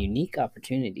gain unique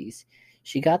opportunities,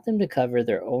 she got them to cover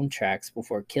their own tracks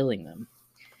before killing them.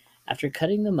 After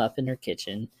cutting them up in her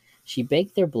kitchen, she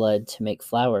baked their blood to make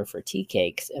flour for tea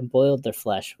cakes and boiled their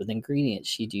flesh with ingredients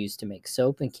she'd used to make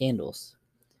soap and candles.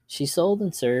 She sold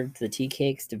and served the tea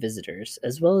cakes to visitors,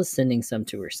 as well as sending some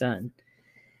to her son.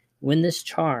 When this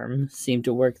charm seemed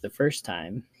to work the first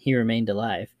time he remained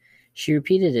alive, she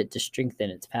repeated it to strengthen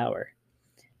its power.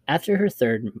 After her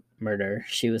third murder,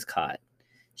 she was caught.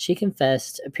 She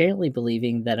confessed, apparently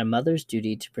believing that a mother's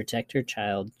duty to protect her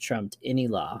child trumped any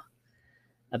law.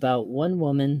 About one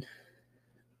woman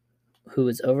who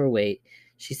was overweight,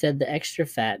 she said the extra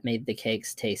fat made the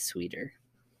cakes taste sweeter.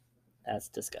 That's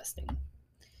disgusting.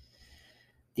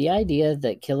 The idea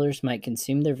that killers might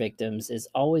consume their victims is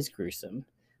always gruesome,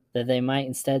 that they might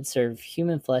instead serve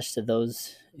human flesh to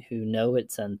those who know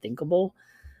it's unthinkable,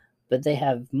 but they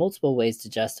have multiple ways to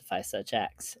justify such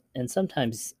acts, and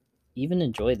sometimes even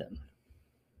enjoy them.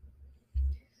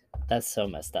 That's so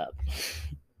messed up.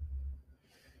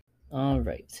 All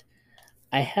right.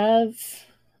 I have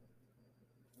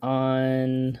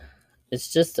on...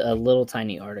 It's just a little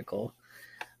tiny article.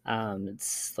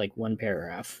 It's like one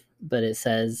paragraph. But it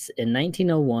says, in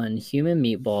 1901, human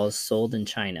meatballs sold in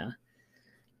China.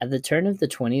 At the turn of the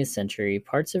 20th century,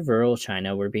 parts of rural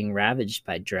China were being ravaged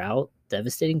by drought,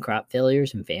 devastating crop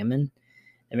failures, and famine.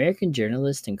 American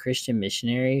journalist and Christian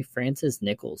missionary Francis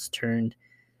Nichols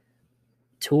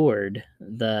toured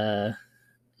the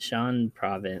Shan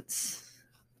province,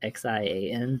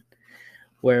 Xian,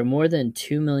 where more than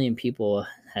 2 million people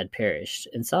had perished,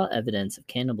 and saw evidence of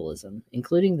cannibalism,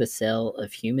 including the sale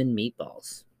of human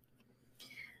meatballs.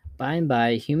 By and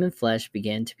by, human flesh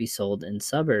began to be sold in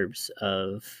suburbs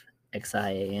of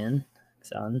Xian.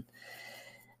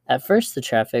 At first, the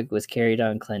traffic was carried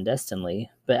on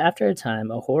clandestinely, but after a time,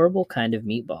 a horrible kind of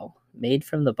meatball, made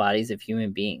from the bodies of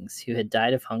human beings who had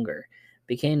died of hunger,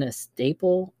 became a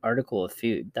staple article of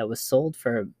food that was sold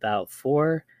for about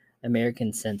 4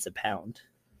 American cents a pound.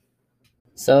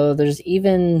 So there's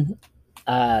even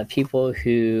people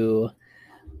who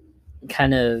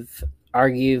kind of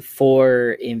argue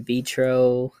for in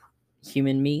vitro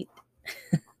human meat,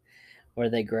 where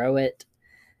they grow it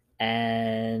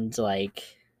and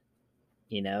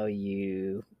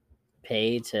you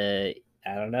pay to,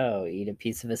 I don't know, eat a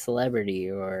piece of a celebrity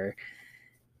or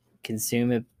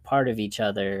consume a part of each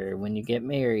other when you get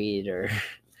married or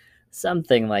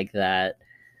something like that.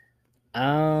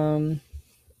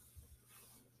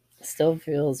 Still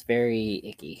feels very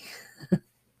icky.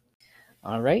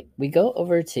 All right, we go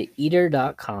over to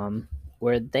eater.com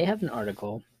where they have an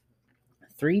article,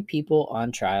 3 people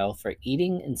on trial for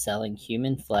eating and selling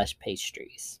human flesh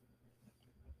pastries.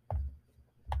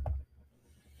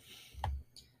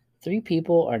 3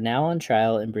 people are now on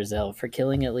trial in Brazil for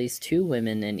killing at least 2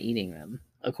 women and eating them,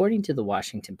 according to the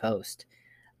Washington Post.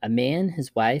 A man,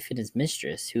 his wife, and his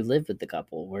mistress, who lived with the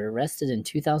couple, were arrested in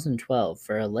 2012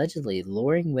 for allegedly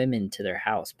luring women to their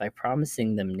house by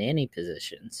promising them nanny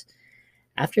positions.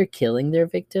 After killing their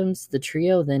victims, the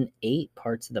trio then ate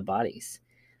parts of the bodies.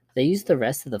 They used the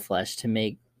rest of the flesh to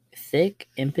make thick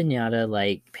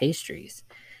empanada-like pastries,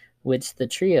 which the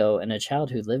trio and a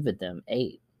child who lived with them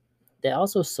ate. They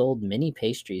also sold many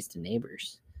pastries to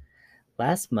neighbors.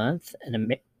 Last month,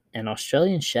 an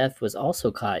Australian chef was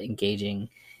also caught engaging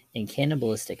in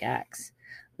cannibalistic acts.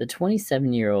 The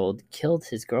 27-year-old killed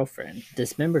his girlfriend,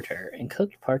 dismembered her, and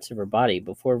cooked parts of her body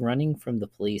before running from the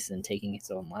police and taking his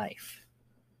own life.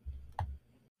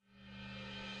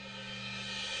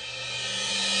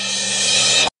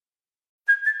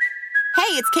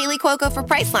 Hey, it's Kaylee Cuoco for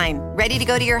Priceline. Ready to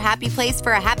go to your happy place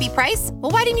for a happy price?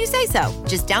 Well, why didn't you say so?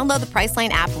 Just download the Priceline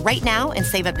app right now and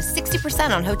save up to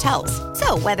 60% on hotels.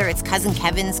 So whether it's Cousin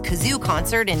Kevin's Kazoo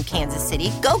Concert in Kansas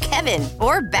City, go Kevin,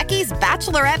 or Becky's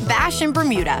Bachelorette Bash in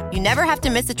Bermuda, you never have to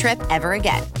miss a trip ever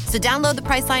again. So download the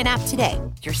Priceline app today.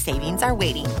 Your savings are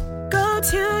waiting. Go to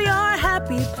your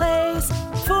happy place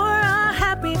for a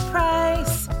happy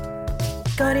price.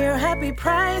 Go to your happy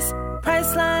price,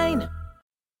 Priceline.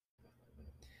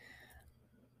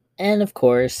 And of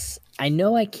course, I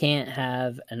know I can't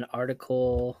have an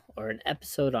article or an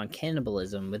episode on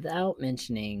cannibalism without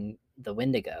mentioning the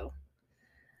Wendigo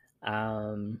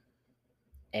and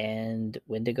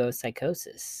Wendigo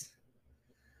psychosis.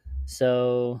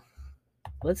 So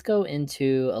let's go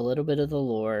into a little bit of the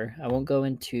lore. I won't go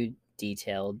into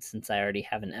detailed since I already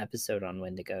have an episode on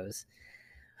Wendigos,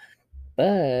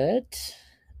 but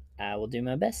I will do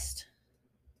my best.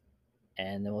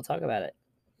 and then we'll talk about it.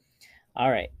 All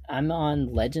right, I'm on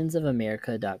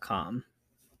legendsofamerica.com.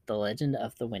 The Legend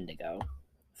of the Wendigo,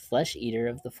 Flesh Eater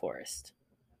of the Forest.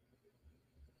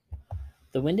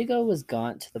 The Wendigo was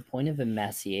gaunt to the point of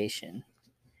emaciation,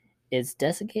 its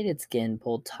desiccated skin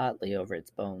pulled tautly over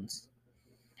its bones.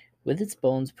 With its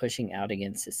bones pushing out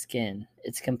against its skin,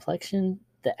 its complexion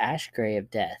the ash gray of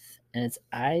death, and its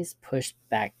eyes pushed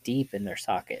back deep in their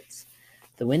sockets,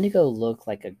 the Wendigo looked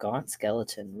like a gaunt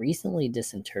skeleton recently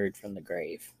disinterred from the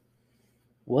grave.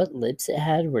 What lips it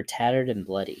had were tattered and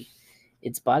bloody.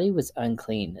 Its body was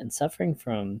unclean and suffering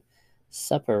from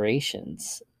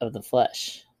suppurations of the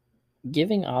flesh,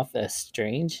 giving off a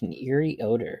strange and eerie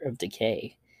odor of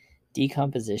decay,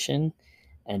 decomposition,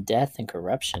 and death and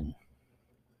corruption.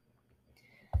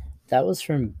 That was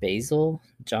from Basil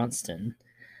Johnston,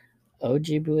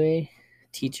 Ojibwe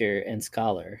teacher and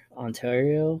scholar,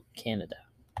 Ontario, Canada.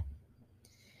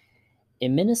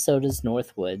 In Minnesota's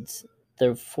North Woods,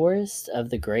 the forests of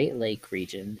the Great Lake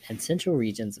region and central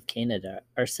regions of Canada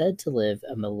are said to live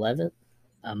a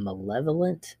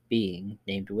malevolent being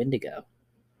named Wendigo.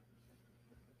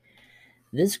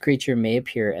 This creature may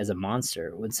appear as a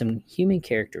monster with some human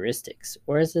characteristics,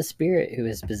 or as a spirit who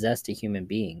has possessed a human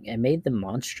being and made them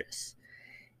monstrous.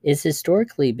 It has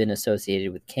historically been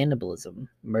associated with cannibalism,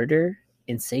 murder,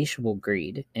 insatiable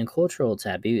greed, and cultural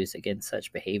taboos against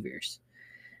such behaviors.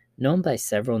 Known by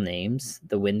several names,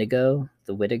 the Wendigo,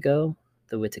 the Witigo,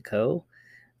 the Witico,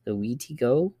 the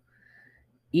Wetigo,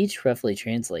 each roughly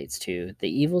translates to the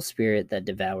evil spirit that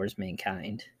devours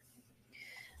mankind.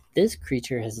 This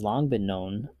creature has long been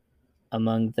known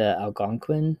among the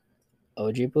Algonquin,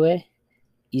 Ojibwe,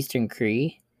 Eastern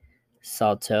Cree,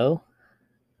 Saulteaux,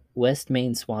 West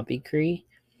Main Swampy Cree,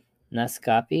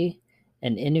 Naskapi,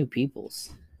 and Innu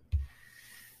peoples.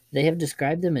 They have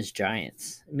described them as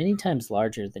giants, many times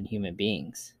larger than human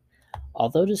beings.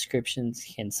 Although descriptions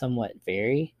can somewhat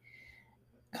vary,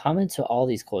 common to all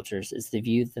these cultures is the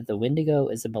view that the Wendigo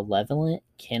is a malevolent,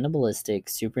 cannibalistic,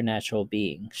 supernatural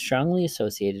being strongly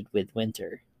associated with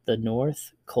winter, the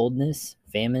north, coldness,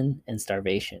 famine, and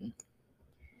starvation.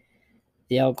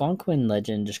 The Algonquin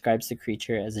legend describes the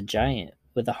creature as a giant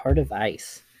with a heart of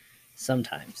ice.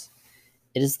 Sometimes.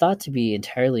 It is thought to be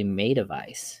entirely made of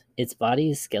ice. Its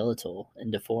body is skeletal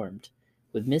and deformed,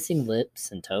 with missing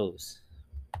lips and toes.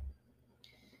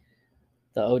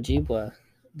 The Ojibwa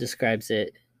describes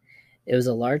it. It was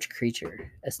a large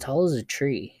creature, as tall as a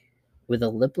tree, with a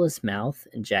lipless mouth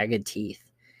and jagged teeth.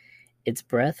 Its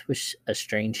breath was a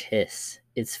strange hiss,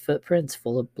 its footprints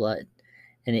full of blood,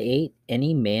 and it ate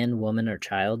any man, woman, or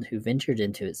child who ventured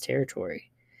into its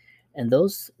territory, and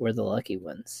those were the lucky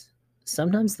ones.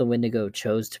 Sometimes the Wendigo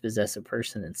chose to possess a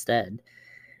person instead.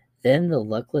 Then the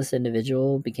luckless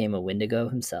individual became a Wendigo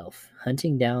himself,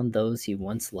 hunting down those he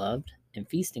once loved and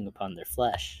feasting upon their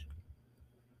flesh.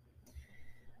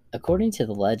 According to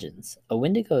the legends, a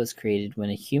Wendigo is created when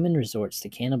a human resorts to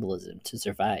cannibalism to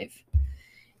survive.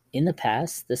 In the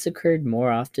past, this occurred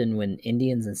more often when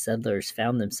Indians and settlers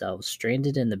found themselves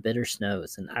stranded in the bitter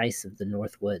snows and ice of the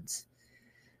North Woods.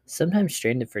 Sometimes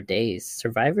stranded for days,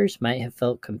 survivors might have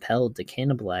felt compelled to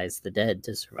cannibalize the dead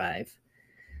to survive.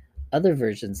 Other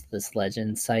versions of this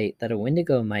legend cite that a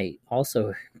Wendigo might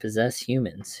also possess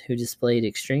humans who displayed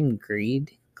extreme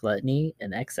greed, gluttony,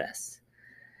 and excess.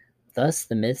 Thus,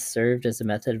 the myth served as a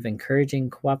method of encouraging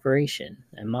cooperation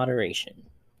and moderation.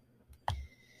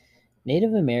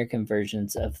 Native American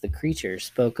versions of the creature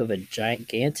spoke of a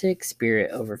gigantic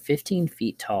spirit over 15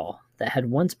 feet tall that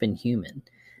had once been human,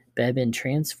 but had been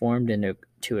transformed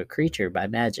into a creature by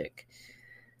magic.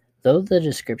 Though the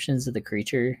descriptions of the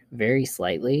creature vary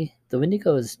slightly, the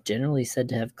Wendigo is generally said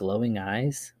to have glowing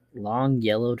eyes, long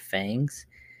yellowed fangs,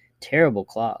 terrible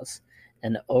claws,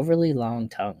 and overly long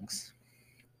tongues.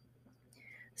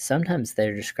 Sometimes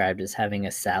they're described as having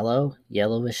a sallow,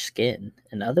 yellowish skin,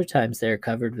 and other times they are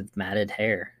covered with matted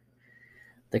hair.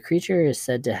 The creature is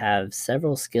said to have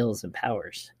several skills and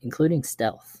powers, including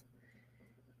stealth,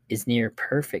 is near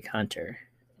perfect hunter,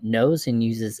 knows and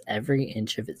uses every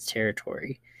inch of its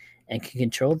territory, and can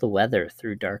control the weather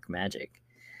through dark magic.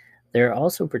 They are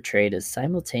also portrayed as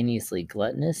simultaneously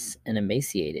gluttonous and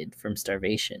emaciated from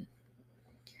starvation.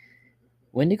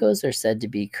 Wendigos are said to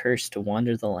be cursed to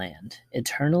wander the land,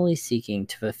 eternally seeking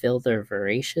to fulfill their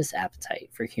voracious appetite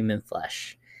for human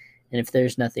flesh, and if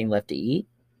there's nothing left to eat,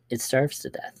 it starves to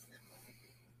death.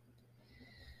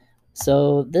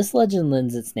 So, this legend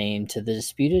lends its name to the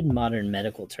disputed modern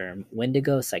medical term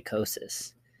Wendigo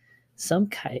psychosis. Some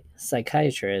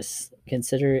psychiatrists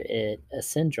consider it a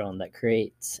syndrome that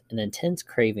creates an intense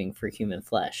craving for human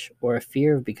flesh or a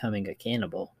fear of becoming a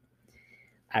cannibal.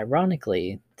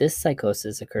 Ironically, this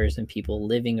psychosis occurs in people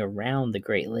living around the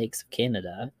Great Lakes of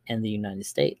Canada and the United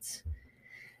States.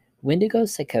 Wendigo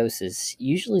psychosis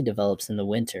usually develops in the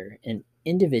winter in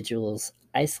individuals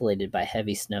isolated by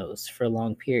heavy snows for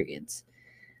long periods.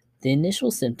 The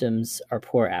initial symptoms are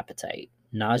poor appetite,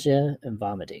 nausea, and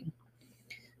vomiting.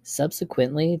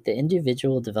 Subsequently, the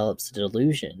individual develops a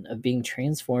delusion of being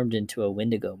transformed into a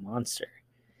Wendigo monster.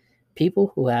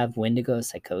 People who have Wendigo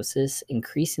psychosis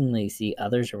increasingly see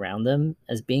others around them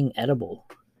as being edible.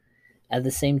 At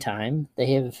the same time,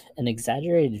 they have an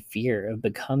exaggerated fear of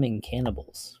becoming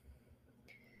cannibals.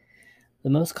 The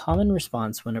most common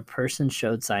response when a person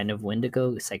showed sign of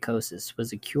Wendigo psychosis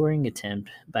was a curing attempt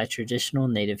by traditional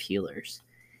native healers.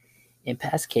 In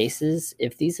past cases,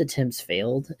 if these attempts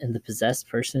failed and the possessed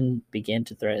person began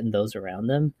to threaten those around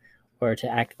them or to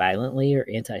act violently or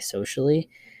antisocially,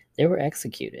 they were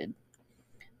executed.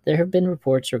 There have been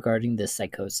reports regarding this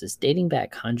psychosis dating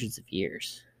back hundreds of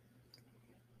years.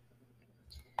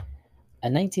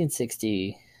 A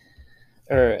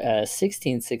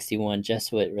 1661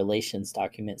 Jesuit relations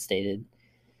document stated,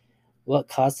 "What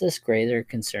caused us greater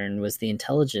concern was the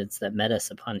intelligence that met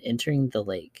us upon entering the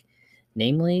lake,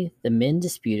 namely, the men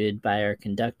disputed by our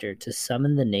conductor to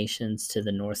summon the nations to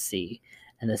the North Sea,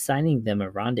 and assigning them a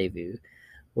rendezvous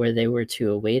where they were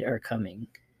to await our coming,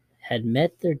 had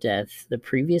met their death the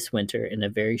previous winter in a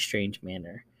very strange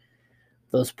manner.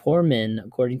 Those poor men,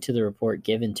 according to the report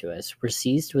given to us, were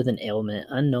seized with an ailment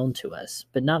unknown to us,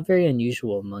 but not very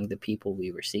unusual among the people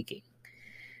we were seeking.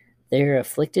 They are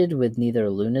afflicted with neither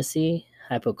lunacy,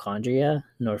 hypochondria,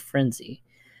 nor frenzy,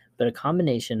 but a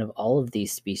combination of all of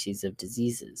these species of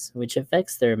diseases, which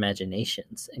affects their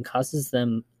imaginations and causes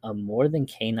them a more than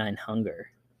canine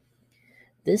hunger.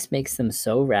 This makes them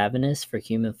so ravenous for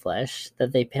human flesh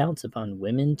that they pounce upon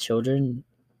women, children,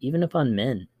 even upon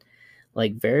men,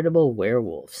 like veritable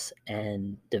werewolves,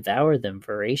 and devour them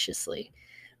voraciously,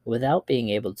 without being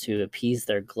able to appease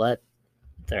their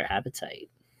appetite.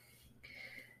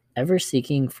 Ever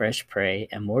seeking fresh prey,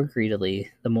 and more greedily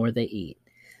the more they eat,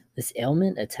 this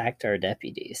ailment attacked our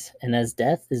deputies, and as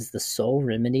death is the sole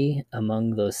remedy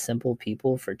among those simple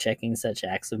people for checking such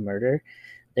acts of murder,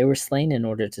 they were slain in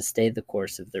order to stay the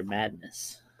course of their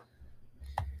madness."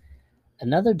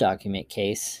 Another document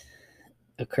case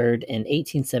occurred in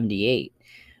 1878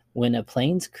 when a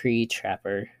Plains Cree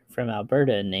trapper from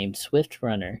Alberta named Swift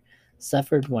Runner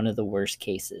suffered one of the worst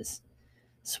cases.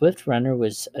 Swift Runner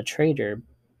was a trader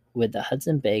with the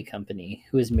Hudson Bay Company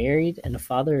who was married and a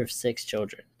father of 6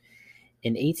 children.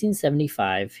 In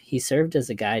 1875, he served as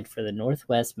a guide for the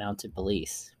Northwest Mounted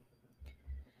Police.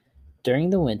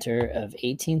 During the winter of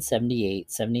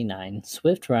 1878-79,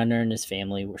 Swift Runner and his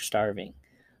family were starving,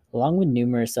 along with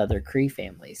numerous other Cree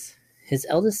families. His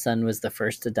eldest son was the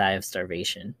first to die of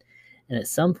starvation, and at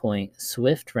some point,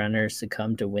 Swift Runner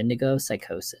succumbed to Wendigo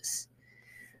psychosis.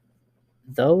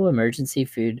 Though emergency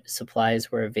food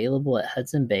supplies were available at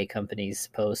Hudson Bay Company's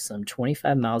post some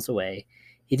 25 miles away,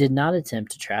 he did not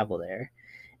attempt to travel there.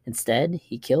 Instead,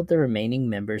 he killed the remaining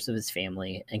members of his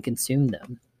family and consumed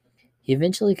them. He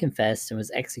eventually confessed and was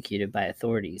executed by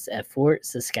authorities at Fort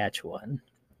Saskatchewan.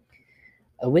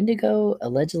 A Wendigo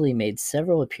allegedly made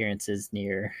several appearances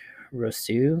near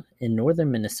Roseau in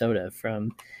northern Minnesota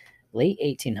from late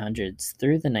 1800s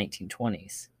through the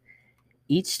 1920s.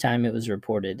 Each time it was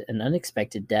reported, an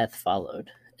unexpected death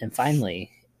followed, and finally,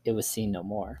 it was seen no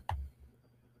more.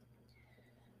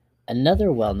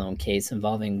 Another well-known case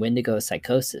involving Wendigo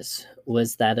psychosis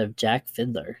was that of Jack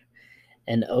Fiddler,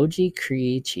 an OG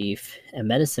Cree chief and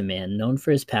medicine man known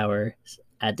for his power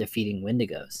at defeating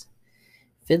Wendigos.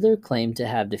 Fiddler claimed to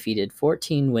have defeated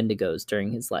 14 Wendigos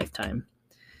during his lifetime.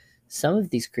 Some of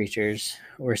these creatures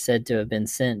were said to have been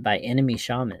sent by enemy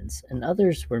shamans, and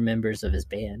others were members of his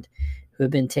band who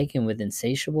had been taken with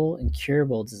insatiable,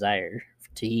 incurable desire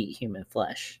to eat human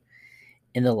flesh.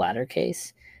 In the latter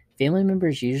case, family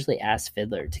members usually asked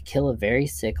Fiddler to kill a very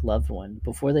sick loved one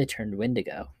before they turned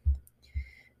Wendigo.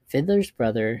 Fiddler's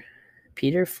brother,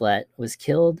 Peter Flett, was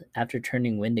killed after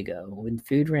turning Wendigo when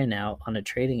food ran out on a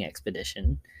trading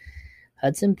expedition.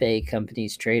 Hudson Bay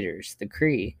Company's traders, the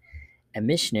Cree, and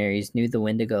missionaries knew the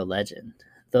Wendigo legend,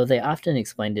 though they often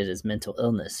explained it as mental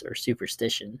illness or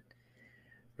superstition.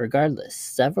 Regardless,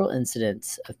 several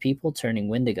incidents of people turning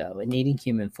Wendigo and eating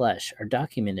human flesh are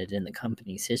documented in the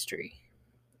company's history.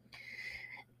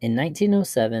 In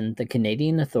 1907, the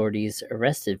Canadian authorities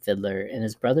arrested Fiddler and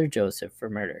his brother Joseph for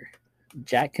murder.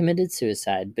 Jack committed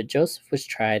suicide, but Joseph was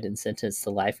tried and sentenced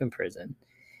to life in prison.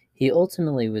 He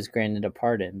ultimately was granted a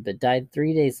pardon, but died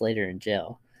 3 days later in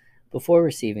jail, before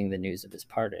receiving the news of his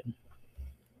pardon.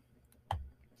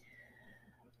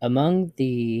 Among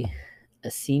the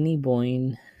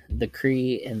Assiniboine, the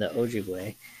Cree, and the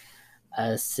Ojibwe,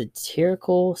 a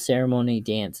satirical ceremony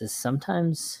dance is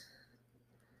sometimes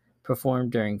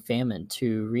performed during famine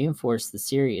to reinforce the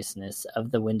seriousness of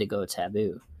the Wendigo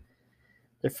taboo.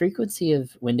 The frequency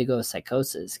of Wendigo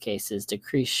psychosis cases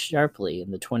decreased sharply in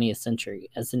the 20th century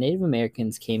as the Native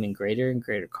Americans came in greater and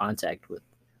greater contact with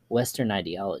Western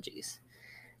ideologies.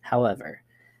 However,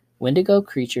 Wendigo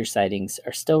creature sightings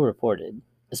are still reported,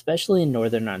 especially in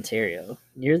northern Ontario,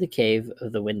 near the Cave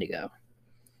of the Wendigo.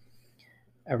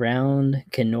 Around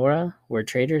Kenora, where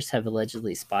traders have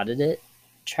allegedly spotted it,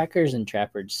 trackers and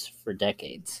trappers for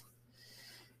decades.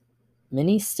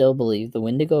 Many still believe the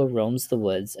Wendigo roams the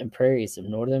woods and prairies of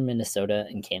northern Minnesota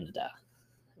and Canada.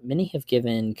 Many have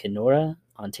given Kenora,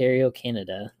 Ontario,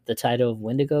 Canada, the title of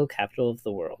Wendigo Capital of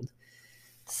the World.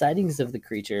 Sightings of the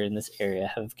creature in this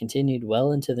area have continued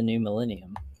well into the new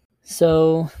millennium.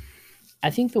 So, I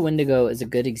think the Wendigo is a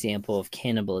good example of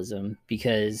cannibalism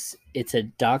because it's a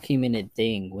documented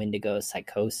thing, Wendigo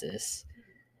psychosis.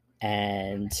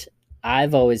 And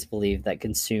I've always believed that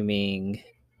consuming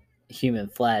human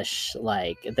flesh,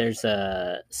 like, there's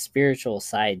a spiritual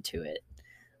side to it.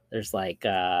 There's like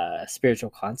a spiritual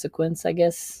consequence, I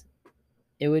guess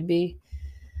it would be.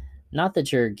 Not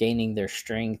that you're gaining their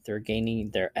strength or gaining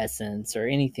their essence or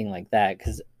anything like that,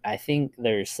 because I think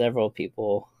there's several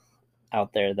people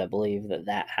out there that believe that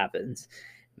that happens.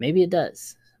 Maybe it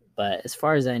does, but as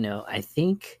far as I know, I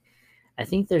think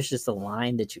there's just a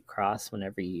line that you cross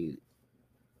whenever you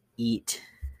eat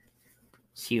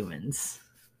humans.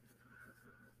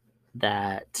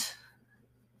 That,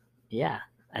 yeah,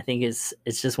 I think it's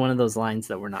just one of those lines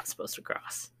that we're not supposed to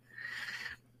cross.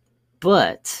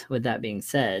 But with that being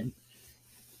said,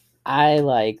 I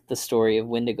like the story of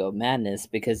Wendigo Madness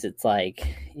because it's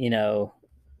like, in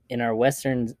our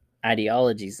Western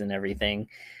ideologies and everything,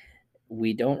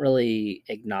 we don't really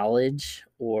acknowledge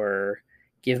or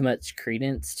give much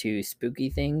credence to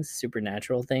spooky things,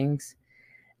 supernatural things.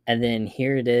 And then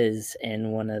here it is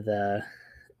in one of the,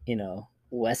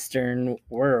 Western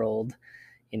world,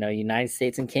 United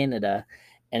States and Canada,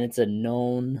 and it's a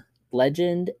known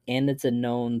legend and it's a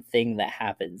known thing that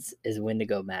happens is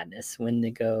Wendigo Madness,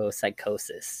 Wendigo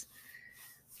psychosis.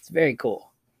 It's very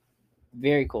cool.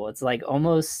 Very cool. It's like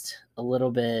almost a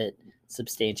little bit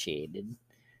substantiated,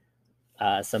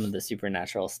 some of the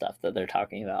supernatural stuff that they're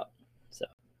talking about. So,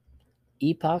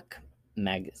 Epoch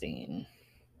Magazine.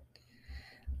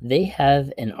 They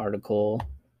have an article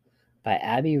by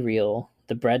Abby Reel,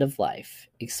 The Bread of Life,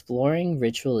 exploring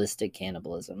ritualistic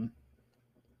cannibalism.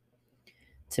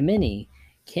 To many,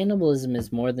 cannibalism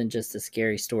is more than just a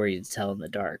scary story to tell in the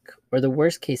dark, or the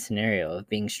worst case scenario of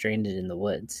being stranded in the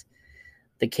woods.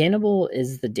 The cannibal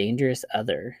is the dangerous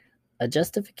other, a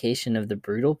justification of the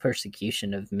brutal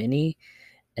persecution of many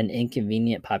an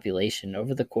inconvenient population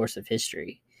over the course of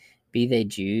history, be they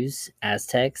Jews,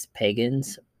 Aztecs,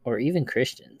 pagans, or even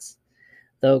Christians.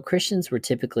 Though Christians were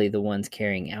typically the ones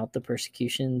carrying out the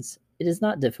persecutions, it is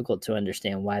not difficult to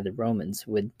understand why the Romans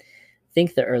would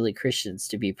think the early Christians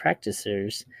to be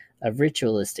practicers of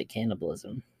ritualistic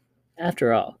cannibalism.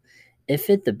 After all, it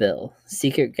fit the bill,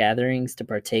 secret gatherings to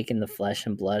partake in the flesh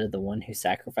and blood of the one who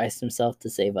sacrificed himself to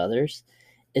save others.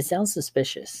 It sounds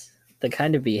suspicious, the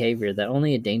kind of behavior that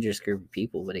only a dangerous group of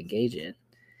people would engage in.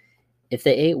 If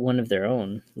they ate one of their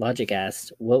own, logic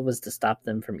asked, what was to stop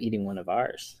them from eating one of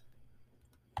ours?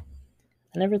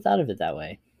 I never thought of it that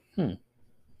way.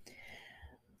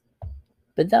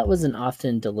 But that was an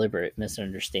often deliberate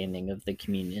misunderstanding of the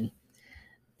communion.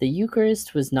 The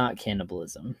Eucharist was not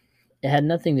cannibalism. It had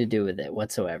nothing to do with it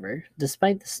whatsoever,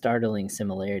 despite the startling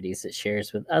similarities it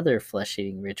shares with other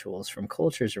flesh-eating rituals from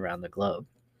cultures around the globe.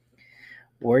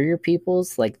 Warrior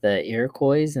peoples like the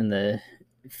Iroquois and the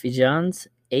Fijians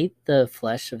ate the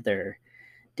flesh of their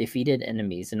defeated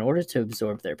enemies in order to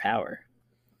absorb their power.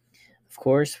 Of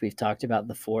course, we've talked about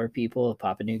the Fore people of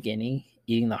Papua New Guinea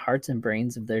eating the hearts and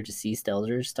brains of their deceased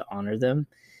elders to honor them,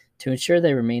 to ensure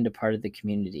they remained a part of the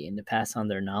community and to pass on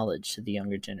their knowledge to the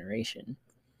younger generation.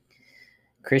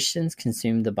 Christians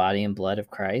consumed the body and blood of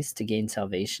Christ to gain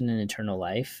salvation and eternal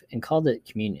life and called it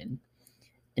communion.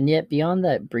 And yet, beyond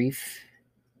that brief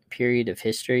period of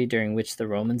history during which the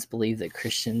Romans believed that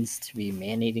Christians to be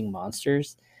man-eating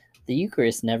monsters, the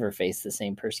Eucharist never faced the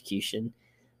same persecution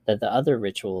that the other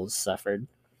rituals suffered.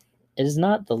 It is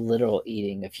not the literal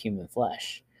eating of human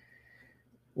flesh,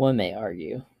 one may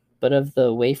argue, but of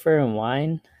the wafer and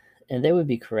wine, and they would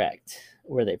be correct,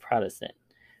 were they Protestant.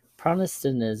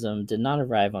 Protestantism did not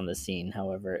arrive on the scene,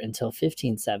 however, until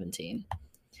 1517.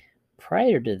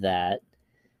 Prior to that,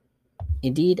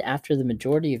 Indeed, after the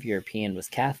majority of European was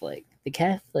Catholic, the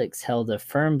Catholics held a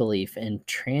firm belief in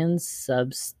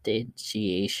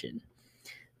transubstantiation.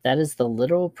 That is the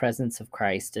literal presence of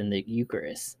Christ in the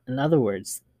Eucharist. In other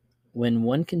words, when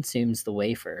one consumes the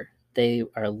wafer, they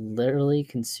are literally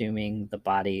consuming the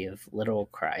body of literal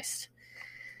Christ.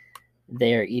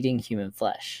 They are eating human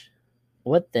flesh.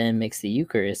 What then makes the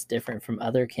Eucharist different from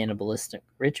other cannibalistic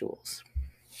rituals?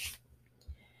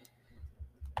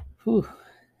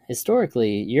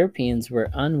 Historically, Europeans were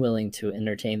unwilling to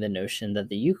entertain the notion that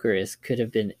the Eucharist could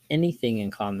have been anything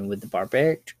in common with the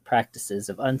barbaric practices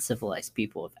of uncivilized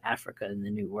people of Africa and the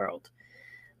New World.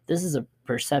 This is a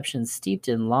perception steeped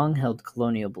in long-held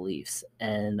colonial beliefs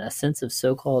and a sense of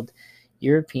so-called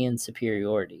European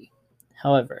superiority.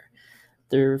 However,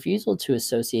 the refusal to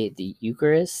associate the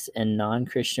Eucharist and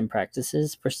non-Christian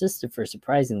practices persisted for a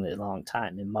surprisingly long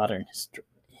time in modern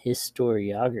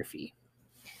historiography.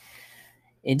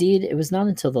 Indeed, it was not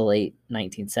until the late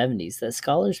 1970s that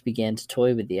scholars began to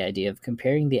toy with the idea of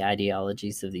comparing the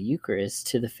ideologies of the Eucharist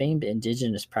to the famed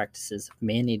indigenous practices of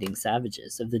man-eating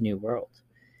savages of the New World.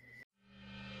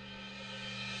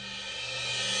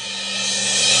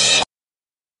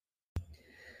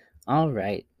 All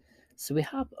right, so we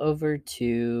hop over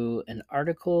to an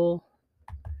article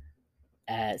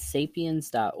at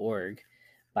sapiens.org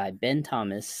by Ben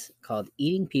Thomas called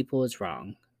Eating People is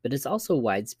Wrong, but it's also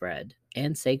widespread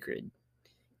and sacred.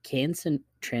 Can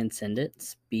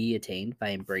transcendence be attained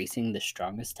by embracing the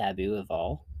strongest taboo of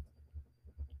all?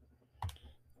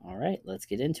 All right, let's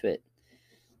get into it.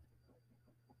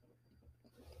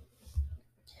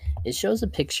 It shows a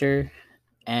picture,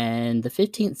 and the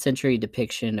 15th century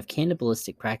depiction of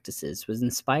cannibalistic practices was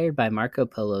inspired by Marco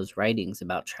Polo's writings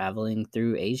about traveling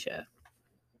through Asia.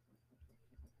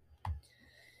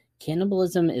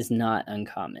 Cannibalism is not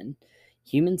uncommon.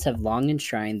 Humans have long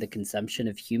enshrined the consumption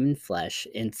of human flesh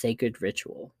in sacred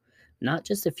ritual, not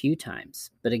just a few times,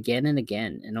 but again and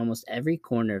again in almost every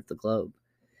corner of the globe.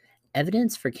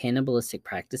 Evidence for cannibalistic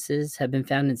practices have been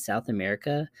found in South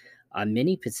America, on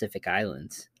many Pacific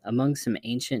islands, among some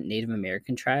ancient Native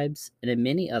American tribes, and in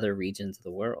many other regions of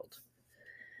the world.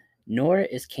 Nor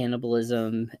is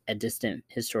cannibalism a distant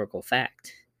historical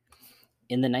fact.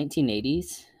 In the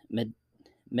 1980s,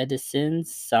 Médecins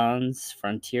Sans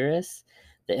Frontières,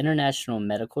 the international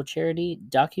medical charity,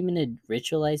 documented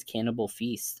ritualized cannibal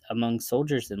feasts among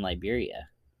soldiers in Liberia.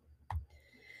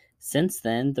 Since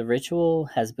then, the ritual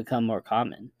has become more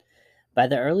common. By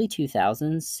the early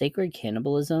 2000s, sacred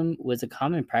cannibalism was a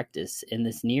common practice in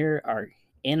this near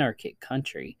anarchic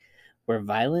country where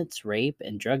violence, rape,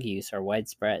 and drug use are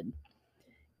widespread.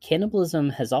 Cannibalism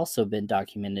has also been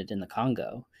documented in the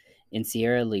Congo, in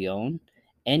Sierra Leone,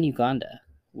 and Uganda,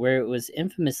 where it was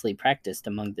infamously practiced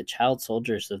among the child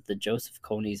soldiers of the Joseph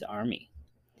Kony's army.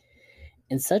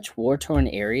 In such war-torn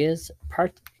areas,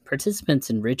 participants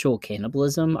in ritual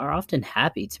cannibalism are often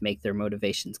happy to make their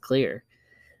motivations clear.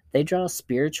 They draw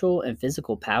spiritual and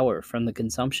physical power from the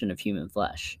consumption of human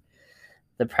flesh.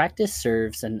 The practice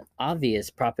serves an obvious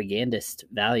propagandist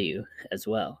value as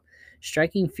well,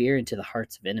 striking fear into the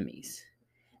hearts of enemies.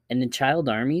 And in child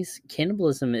armies,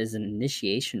 cannibalism is an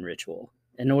initiation ritual,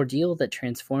 an ordeal that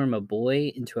transforms a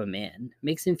boy into a man,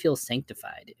 makes him feel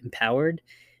sanctified, empowered,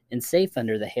 and safe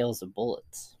under the hails of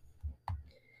bullets.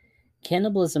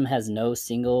 Cannibalism has no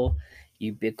single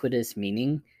ubiquitous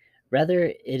meaning. Rather,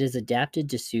 it is adapted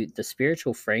to suit the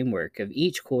spiritual framework of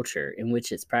each culture in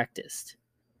which it's practiced.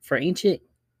 For ancient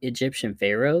Egyptian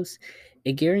pharaohs,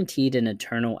 it guaranteed an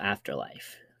eternal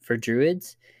afterlife. For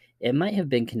Druids, it might have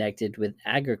been connected with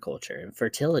agriculture and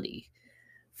fertility.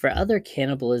 For others,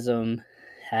 cannibalism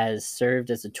has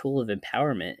served as a tool of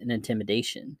empowerment and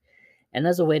intimidation, and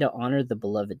as a way to honor the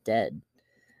beloved dead.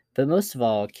 But most of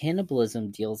all,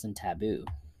 cannibalism deals in taboo.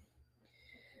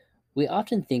 We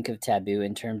often think of taboo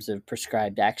in terms of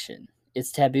prescribed action. It's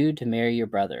taboo to marry your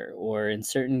brother, or in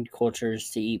certain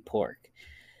cultures to eat pork.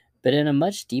 But in a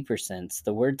much deeper sense,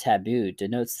 the word taboo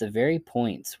denotes the very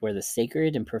points where the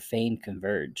sacred and profane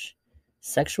converge.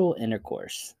 Sexual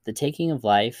intercourse, the taking of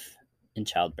life, and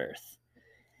childbirth.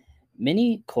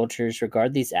 Many cultures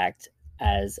regard these acts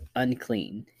as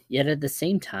unclean, yet at the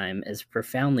same time as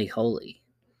profoundly holy.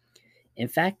 In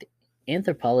fact,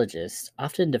 anthropologists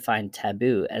often define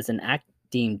taboo as an act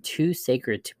deemed too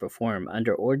sacred to perform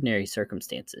under ordinary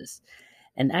circumstances,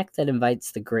 an act that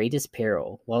invites the greatest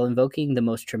peril while invoking the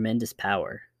most tremendous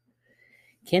power.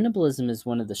 Cannibalism is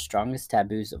one of the strongest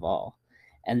taboos of all,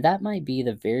 and that might be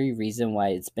the very reason why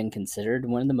it's been considered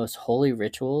one of the most holy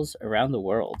rituals around the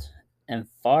world, and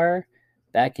far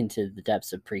back into the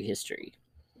depths of prehistory.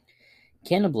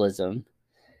 Cannibalism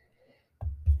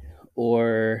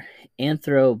or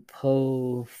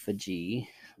anthropophagy,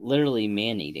 literally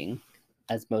man-eating,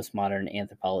 as most modern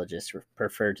anthropologists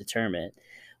prefer to term it,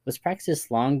 was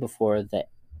practiced long before the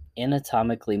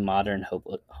anatomically modern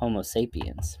Homo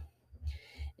sapiens.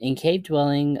 In cave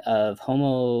dwelling of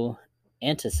Homo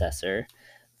antecessor,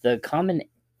 the common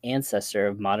ancestor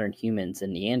of modern humans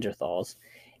and Neanderthals,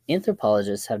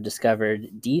 anthropologists have discovered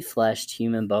defleshed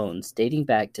human bones dating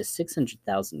back to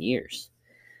 600,000 years.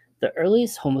 The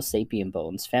earliest Homo sapien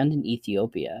bones found in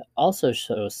Ethiopia also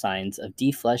show signs of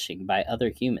defleshing by other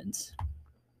humans.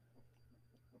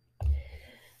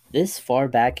 This far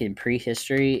back in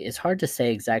prehistory, it's hard to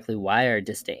say exactly why our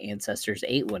distant ancestors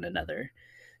ate one another.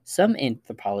 Some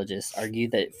anthropologists argue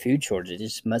that food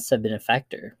shortages must have been a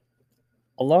factor,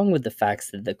 along with the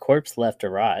facts that the corpse left to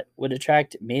rot would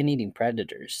attract man-eating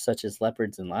predators such as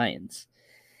leopards and lions.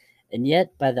 And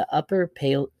yet, by the Upper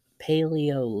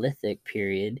Paleolithic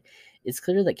period, it's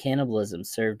clear that cannibalism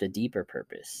served a deeper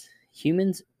purpose.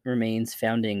 Humans' remains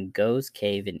found in Goes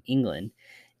Cave in England,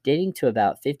 dating to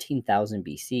about 15,000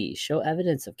 BC, show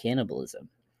evidence of cannibalism.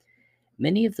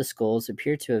 Many of the skulls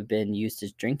appear to have been used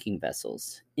as drinking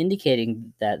vessels,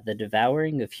 indicating that the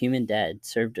devouring of human dead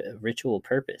served a ritual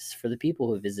purpose for the people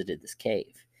who visited this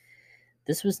cave.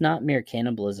 This was not mere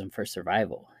cannibalism for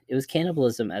survival, it was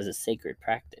cannibalism as a sacred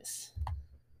practice.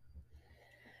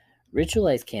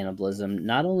 Ritualized cannibalism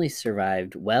not only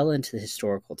survived well into the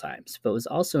historical times, but was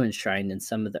also enshrined in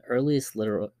some of the earliest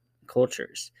literal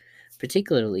cultures,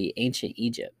 particularly ancient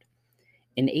Egypt.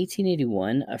 In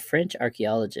 1881, a French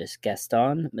archaeologist,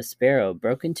 Gaston Maspero,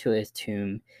 broke into a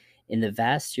tomb in the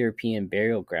vast European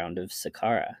burial ground of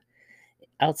Saqqara,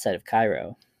 outside of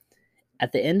Cairo.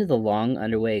 At the end of the long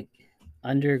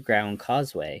underground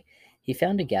causeway, he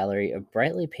found a gallery of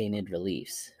brightly painted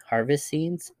reliefs, harvest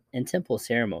scenes, and temple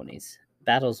ceremonies,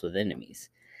 battles with enemies.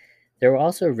 There were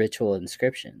also ritual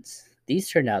inscriptions. These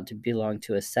turned out to belong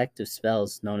to a sect of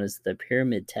spells known as the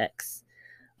Pyramid Texts,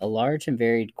 a large and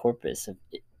varied corpus of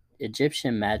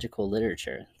Egyptian magical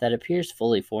literature that appears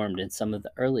fully formed in some of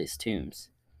the earliest tombs,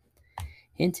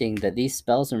 hinting that these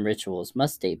spells and rituals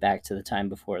must date back to the time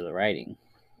before the writing.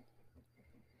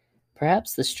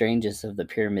 Perhaps the strangest of the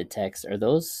pyramid texts are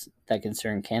those that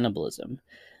concern cannibalism,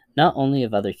 not only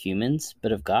of other humans,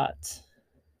 but of gods.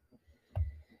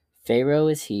 Pharaoh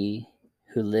is he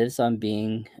who lives on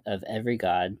being of every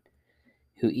god,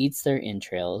 who eats their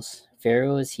entrails.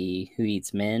 Pharaoh is he who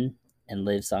eats men and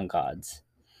lives on gods.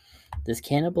 This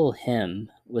cannibal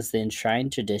hymn was the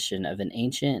enshrined tradition of an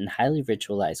ancient and highly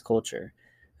ritualized culture,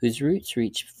 whose roots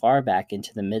reach far back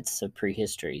into the midst of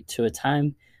prehistory to a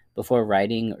time before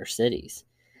writing or cities,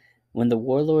 when the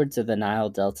warlords of the Nile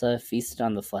Delta feasted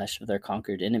on the flesh of their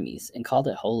conquered enemies and called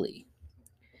it holy.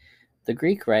 The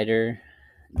Greek writer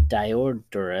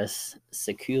Diodorus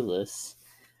Siculus,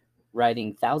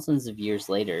 writing thousands of years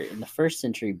later in the 1st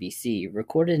century BC,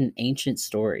 recorded an ancient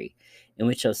story in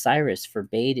which Osiris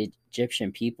forbade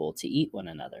Egyptian people to eat one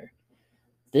another.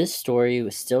 This story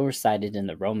was still recited in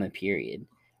the Roman period,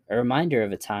 a reminder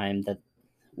of a time that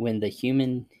when the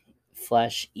human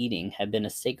flesh eating had been a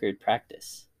sacred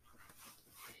practice.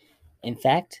 In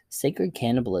fact, sacred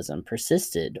cannibalism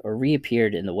persisted or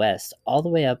reappeared in the West all the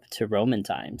way up to Roman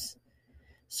times.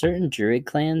 Certain Druid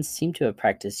clans seem to have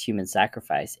practiced human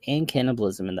sacrifice and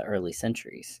cannibalism in the early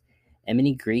centuries, and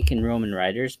many Greek and Roman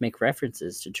writers make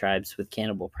references to tribes with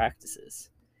cannibal practices.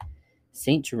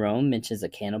 St. Jerome mentions a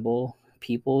cannibal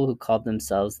people who called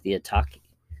themselves the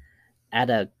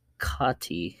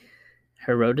Atacati.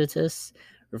 Herodotus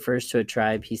refers to a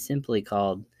tribe he simply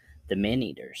called the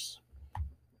Man-Eaters.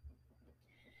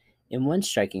 In one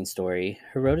striking story,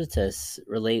 Herodotus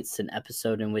relates an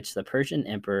episode in which the Persian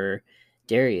Emperor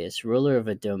Darius, ruler of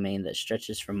a domain that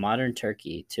stretches from modern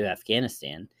Turkey to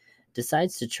Afghanistan,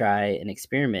 decides to try an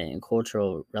experiment in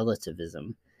cultural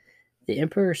relativism. The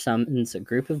emperor summons a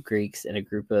group of Greeks and a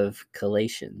group of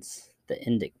Calaitians, the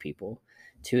Indic people,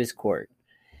 to his court.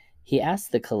 He asks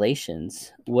the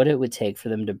Calaitians what it would take for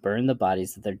them to burn the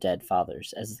bodies of their dead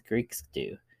fathers, as the Greeks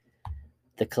do.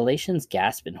 The Calaitians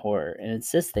gasp in horror and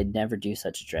insist they'd never do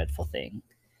such a dreadful thing.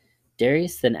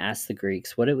 Darius then asks the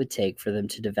Greeks what it would take for them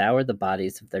to devour the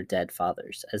bodies of their dead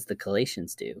fathers, as the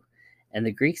Calaitians do, and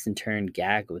the Greeks in turn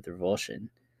gag with revulsion.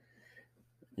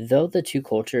 Though the two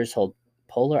cultures hold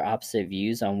polar opposite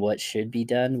views on what should be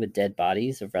done with dead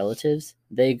bodies of relatives,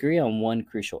 they agree on one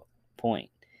crucial point.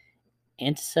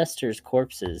 Ancestors'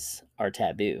 corpses are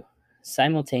taboo,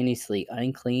 simultaneously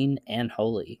unclean and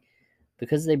holy,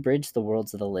 because they bridge the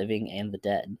worlds of the living and the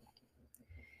dead.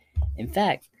 In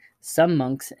fact, some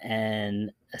monks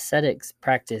and ascetics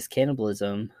practice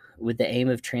cannibalism with the aim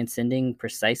of transcending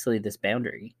precisely this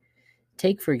boundary.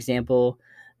 Take, for example,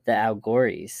 the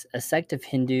Algoris, a sect of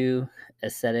Hindu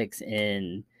ascetics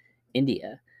in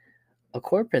India. A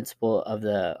core principle of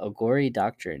the Agori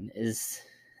doctrine is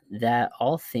that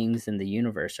all things in the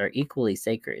universe are equally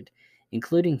sacred,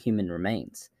 including human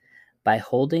remains. By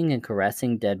holding and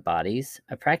caressing dead bodies,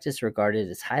 a practice regarded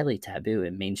as highly taboo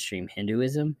in mainstream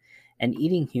Hinduism, and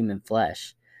eating human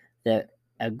flesh, the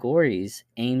Agoris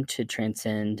aim to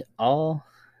transcend all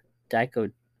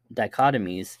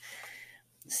dichotomies,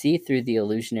 see through the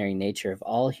illusionary nature of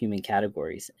all human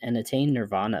categories, and attain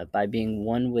nirvana by being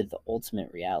one with the ultimate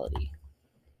reality.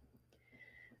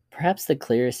 Perhaps the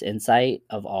clearest insight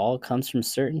of all comes from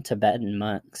certain Tibetan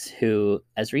monks who,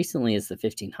 as recently as the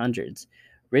 1500s,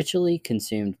 ritually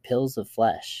consumed pills of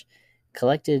flesh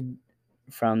collected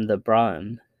from the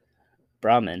Brahmin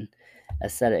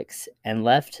ascetics and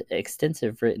left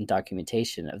extensive written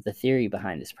documentation of the theory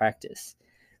behind this practice.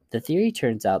 The theory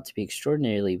turns out to be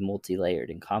extraordinarily multi-layered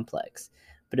and complex,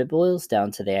 but it boils down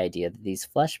to the idea that these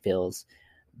flesh pills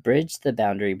bridge the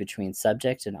boundary between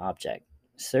subject and object,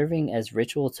 serving as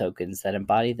ritual tokens that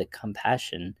embody the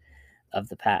compassion of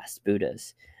the past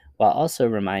Buddhas, while also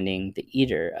reminding the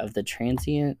eater of the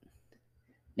transient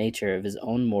nature of his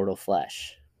own mortal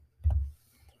flesh.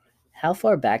 How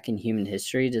far back in human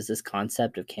history does this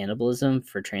concept of cannibalism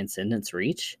for transcendence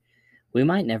reach? We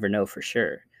might never know for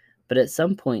sure, but at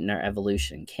some point in our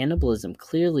evolution, cannibalism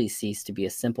clearly ceased to be a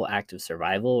simple act of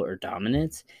survival or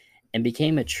dominance and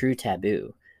became a true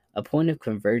taboo, a point of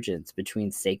convergence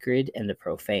between sacred and the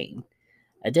profane.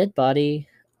 A dead body,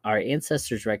 our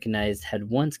ancestors recognized, had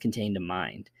once contained a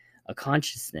mind, a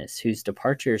consciousness whose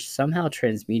departure somehow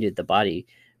transmuted the body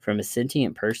from a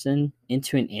sentient person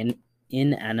into an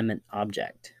inanimate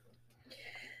object.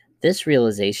 This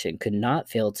realization could not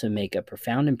fail to make a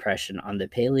profound impression on the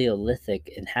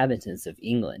Paleolithic inhabitants of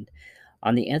England,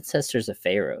 on the ancestors of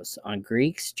pharaohs, on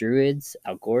Greeks, Druids,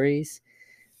 Agoris,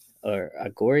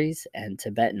 and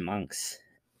Tibetan monks,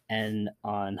 and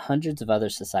on hundreds of other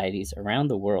societies around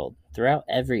the world throughout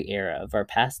every era of our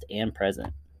past and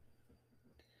present.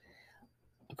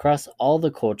 Across all the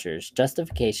cultures,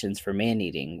 justifications for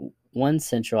man-eating, one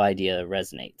central idea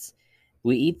resonates.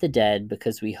 We eat the dead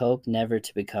because we hope never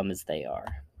to become as they are.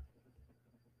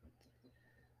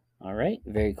 All right,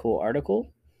 very cool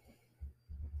article.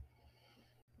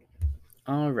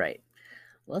 All right,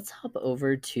 let's hop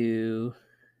over to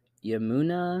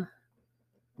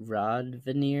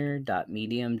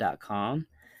yamunaradvanir.medium.com,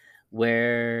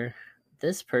 where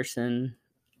this person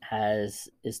is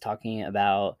talking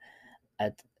about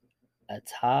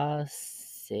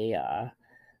Atasea,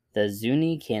 the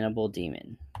Zuni cannibal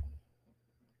demon.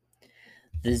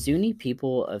 The Zuni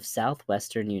people of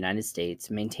southwestern United States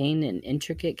maintain an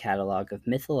intricate catalog of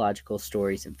mythological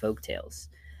stories and folktales.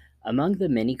 Among the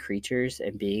many creatures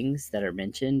and beings that are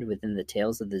mentioned within the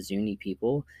tales of the Zuni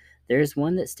people, there is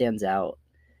one that stands out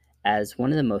as one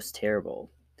of the most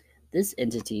terrible. This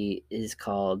entity is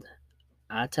called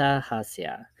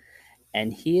Atahasya,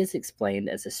 and he is explained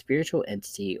as a spiritual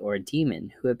entity or a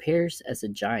demon who appears as a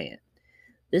giant.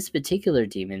 This particular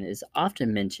demon is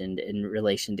often mentioned in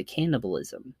relation to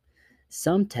cannibalism.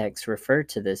 Some texts refer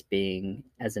to this being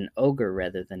as an ogre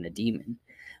rather than a demon,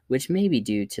 which may be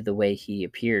due to the way he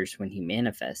appears when he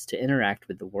manifests to interact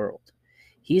with the world.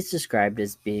 He is described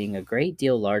as being a great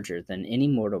deal larger than any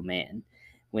mortal man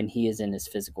when he is in his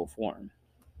physical form.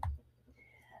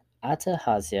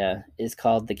 Atahasya is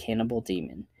called the cannibal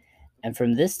demon, and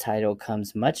from this title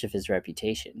comes much of his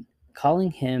reputation.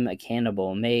 Calling him a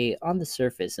cannibal may, on the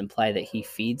surface, imply that he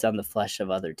feeds on the flesh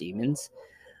of other demons.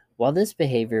 While this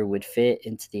behavior would fit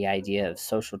into the idea of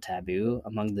social taboo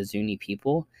among the Zuni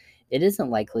people, it isn't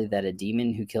likely that a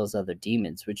demon who kills other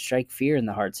demons would strike fear in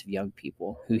the hearts of young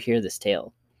people who hear this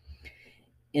tale.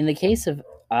 In the case of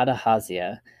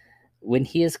Atahasya, when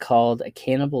he is called a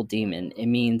cannibal demon, it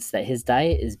means that his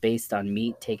diet is based on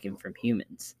meat taken from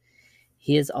humans.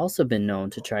 He has also been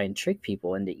known to try and trick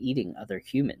people into eating other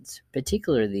humans,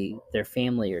 particularly their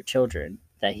family or children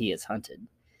that he has hunted.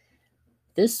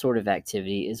 This sort of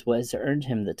activity is what has earned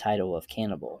him the title of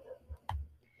cannibal.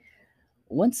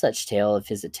 One such tale of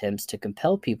his attempts to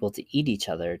compel people to eat each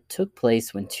other took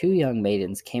place when two young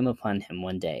maidens came upon him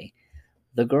one day.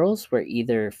 The girls were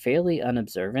either fairly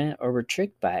unobservant or were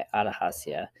tricked by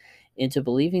Atahasya into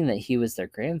believing that he was their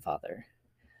grandfather.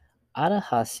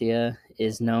 Atahasya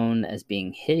is known as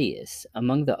being hideous,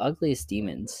 among the ugliest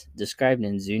demons described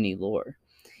in Zuni lore.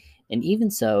 And even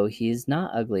so, he is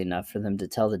not ugly enough for them to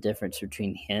tell the difference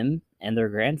between him and their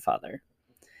grandfather.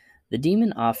 The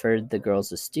demon offered the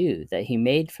girls a stew that he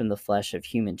made from the flesh of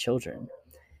human children.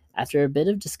 After a bit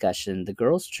of discussion, the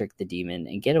girls trick the demon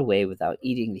and get away without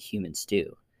eating the human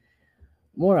stew.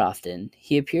 More often,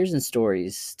 he appears in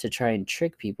stories to try and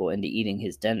trick people into eating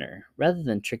his dinner, rather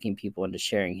than tricking people into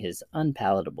sharing his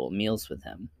unpalatable meals with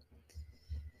him,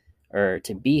 or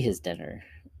to be his dinner,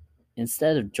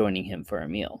 instead of joining him for a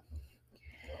meal.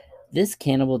 This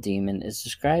cannibal demon is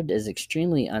described as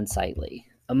extremely unsightly.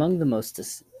 Among the most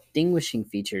distinguishing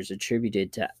features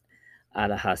attributed to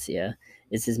Adahasya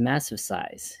is his massive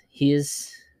size. He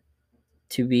is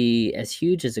to be as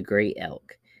huge as a great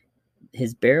elk.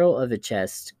 His barrel of a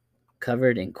chest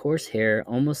covered in coarse hair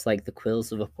almost like the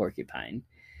quills of a porcupine.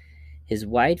 His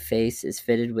wide face is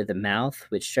fitted with a mouth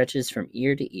which stretches from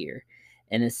ear to ear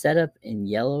and is set up in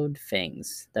yellowed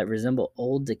fangs that resemble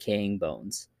old decaying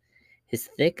bones. His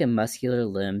thick and muscular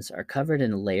limbs are covered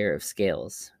in a layer of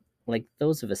scales, like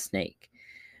those of a snake,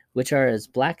 which are as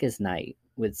black as night,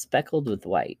 speckled with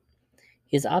white.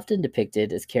 He is often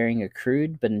depicted as carrying a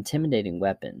crude but intimidating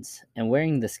weapons and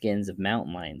wearing the skins of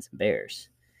mountain lions and bears.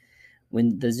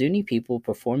 When the Zuni people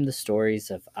perform the stories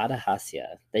of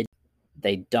Adahasya,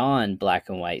 they don black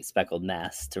and white speckled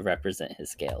masks to represent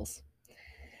his scales.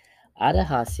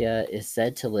 Adahasya is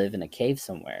said to live in a cave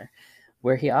somewhere,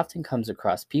 where he often comes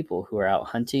across people who are out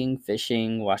hunting,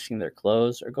 fishing, washing their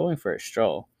clothes, or going for a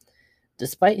stroll.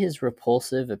 Despite his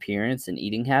repulsive appearance and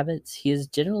eating habits, he is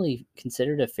generally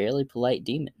considered a fairly polite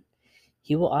demon.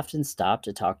 He will often stop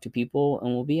to talk to people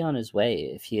and will be on his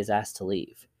way if he is asked to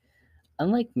leave.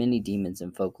 Unlike many demons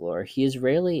in folklore, he is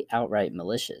rarely outright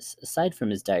malicious, aside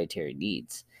from his dietary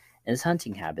needs and his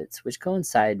hunting habits, which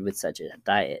coincide with such a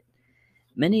diet.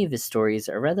 Many of his stories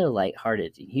are rather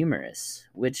light-hearted and humorous,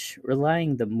 which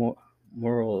relying the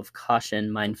moral of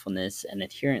caution, mindfulness, and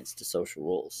adherence to social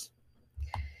rules.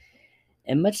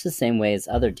 In much the same way as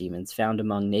other demons found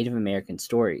among Native American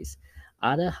stories,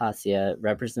 Adahasya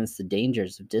represents the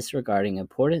dangers of disregarding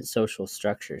important social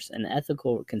structures and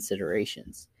ethical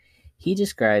considerations. He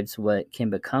describes what can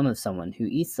become of someone who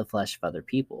eats the flesh of other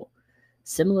people,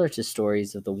 similar to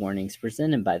stories of the warnings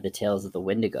presented by the tales of the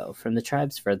Wendigo from the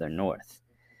tribes further north.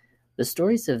 The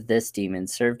stories of this demon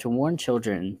serve to warn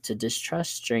children to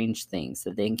distrust strange things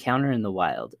that they encounter in the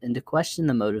wild and to question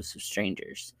the motives of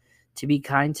strangers, to be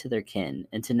kind to their kin,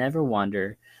 and to never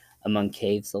wander among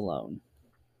caves alone.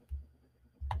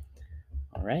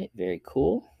 All right, very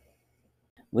cool.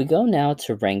 We go now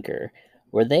to Rancor,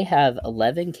 where they have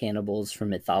 11 cannibals from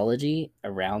mythology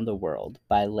around the world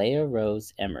by Leah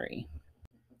Rose Emery.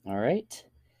 All right.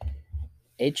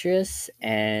 Atreus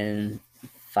and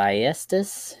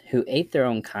Thyestes, who ate their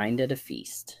own kind at a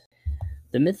feast.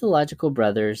 The mythological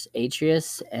brothers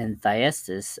Atreus and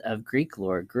Thyestes of Greek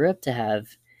lore grew up to have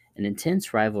an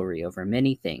intense rivalry over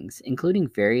many things, including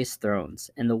various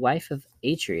thrones, and the wife of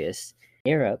Atreus,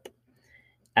 Arup,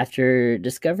 after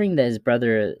discovering that his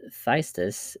brother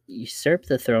Thyestes usurped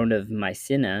the throne of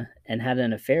Mycenae and had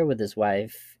an affair with his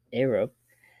wife Arup,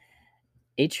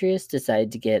 Atreus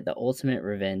decided to get the ultimate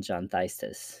revenge on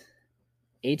Thyestes.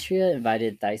 Atreus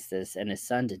invited Thyestes and his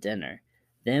son to dinner.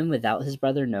 Then, without his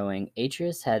brother knowing,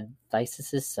 Atreus had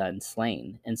Thyestes' son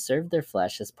slain and served their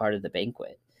flesh as part of the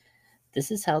banquet.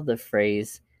 This is how the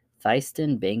phrase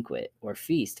Thyestan banquet or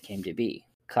feast came to be.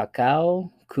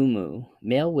 Kakao Kumu,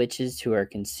 male witches who are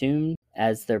consumed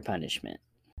as their punishment.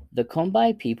 The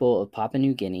Kombai people of Papua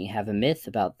New Guinea have a myth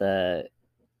about the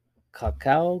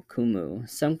Kakao Kumu,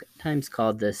 sometimes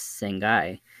called the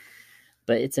Sangai,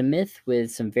 but it's a myth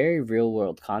with some very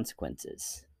real-world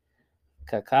consequences.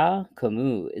 Kakao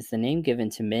Kumu is the name given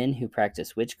to men who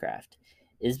practice witchcraft.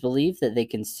 It is believed that they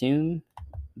consume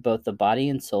both the body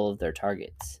and soul of their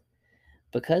targets.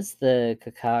 Because the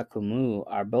Kakao Kumu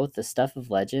are both the stuff of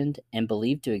legend and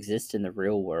believed to exist in the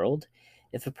real world,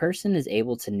 if a person is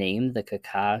able to name the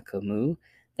Kakao Kumu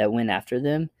that went after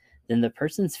them, then the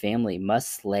person's family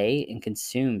must slay and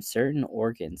consume certain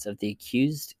organs of the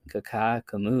accused Kakao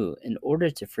Kumu in order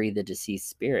to free the deceased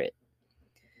spirit.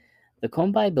 The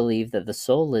Kombai believe that the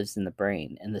soul lives in the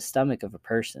brain and the stomach of a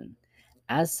person.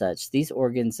 As such, these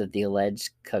organs of the alleged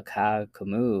Kakao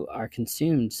Kumu are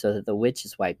consumed so that the witch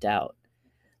is wiped out.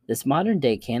 This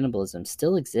modern-day cannibalism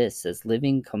still exists as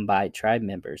living Kombai tribe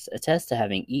members attest to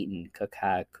having eaten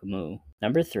Kakao Kumu.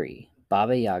 Number 3.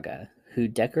 Baba Yaga, who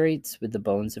decorates with the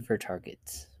bones of her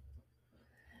targets.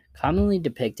 Commonly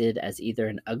depicted as either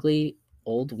an ugly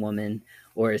old woman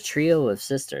or a trio of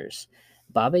sisters,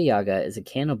 Baba Yaga is a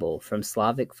cannibal from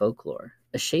Slavic folklore,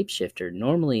 a shapeshifter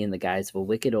normally in the guise of a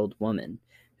wicked old woman,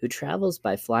 who travels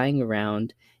by flying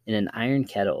around in an iron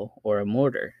kettle or a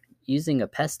mortar, using a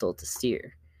pestle to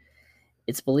steer.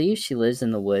 It's believed she lives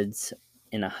in the woods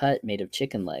in a hut made of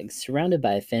chicken legs, surrounded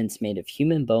by a fence made of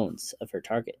human bones of her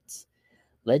targets.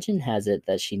 Legend has it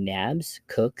that she nabs,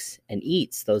 cooks, and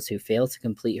eats those who fail to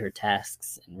complete her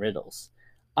tasks and riddles,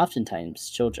 oftentimes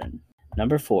children.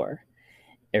 Number 4.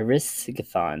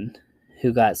 Erysichthon,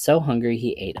 who got so hungry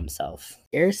he ate himself.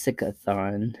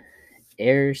 Erysichthon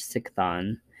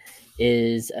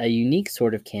is a unique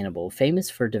sort of cannibal, famous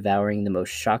for devouring the most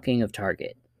shocking of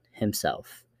target,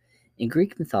 himself. In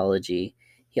Greek mythology,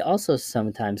 he also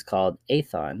sometimes called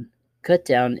Aethon, cut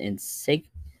down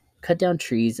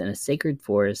trees in a sacred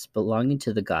forest belonging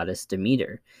to the goddess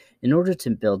Demeter in order to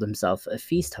build himself a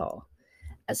feast hall.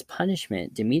 As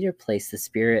punishment, Demeter placed the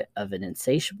spirit of an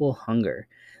insatiable hunger,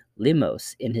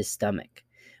 limos, in his stomach,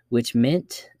 which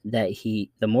meant that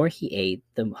the more he ate,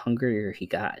 the hungrier he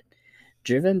got.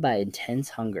 Driven by intense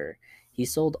hunger, he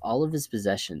sold all of his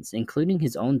possessions, including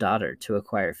his own daughter, to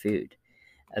acquire food.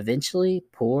 Eventually,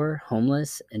 poor,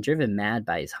 homeless, and driven mad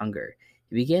by his hunger,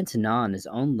 he began to gnaw on his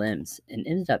own limbs and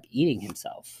ended up eating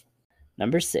himself.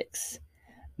 Number 6.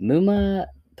 Muma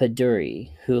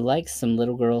Paduri, who likes some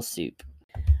little girl soup.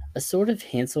 A sort of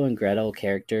Hansel and Gretel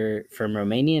character from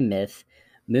Romanian myth,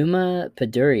 Muma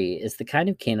Paduri is the kind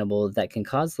of cannibal that can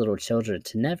cause little children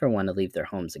to never want to leave their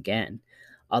homes again.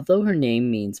 Although her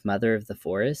name means mother of the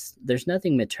forest, there's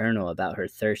nothing maternal about her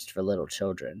thirst for little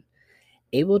children.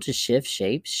 Able to shift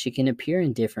shapes, she can appear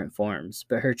in different forms,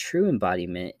 but her true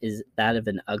embodiment is that of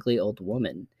an ugly old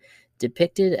woman,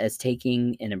 depicted as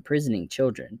taking and imprisoning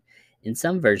children. In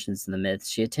some versions of the myth,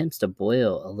 she attempts to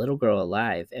boil a little girl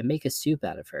alive and make a soup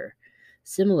out of her.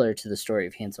 Similar to the story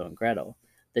of Hansel and Gretel,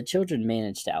 the children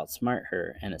manage to outsmart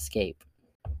her and escape.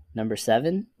 Number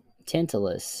 7.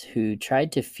 Tantalus, who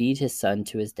tried to feed his son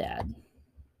to his dad.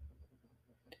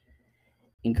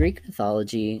 In Greek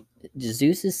mythology,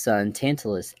 Zeus's son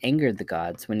Tantalus angered the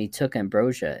gods when he took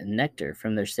ambrosia and nectar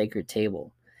from their sacred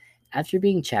table. After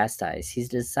being chastised, he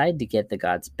decided to get the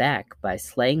gods back by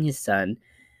slaying his son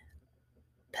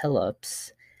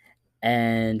Pelops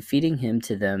and feeding him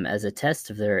to them as a test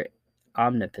of their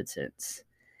omnipotence.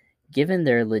 Given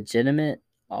their legitimate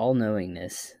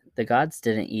all-knowingness, the gods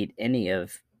didn't eat any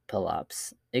of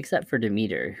Pelops, except for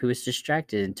Demeter, who was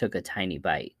distracted and took a tiny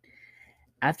bite.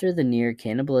 After the near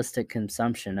cannibalistic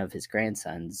consumption of his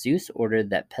grandson, Zeus ordered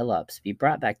that Pelops be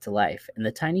brought back to life, and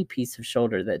the tiny piece of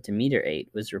shoulder that Demeter ate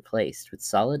was replaced with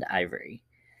solid ivory.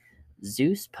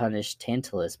 Zeus punished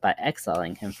Tantalus by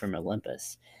exiling him from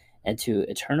Olympus, and to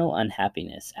eternal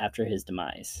unhappiness after his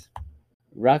demise.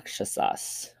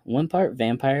 Rakshasas, one part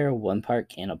vampire, one part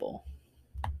cannibal.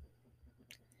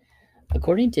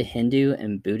 According to Hindu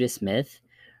and Buddhist myth,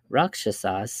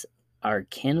 Rakshasas are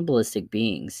cannibalistic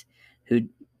beings who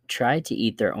try to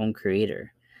eat their own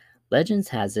creator. Legends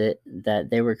has it that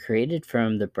they were created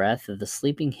from the breath of the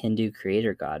sleeping Hindu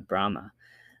creator god Brahma,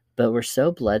 but were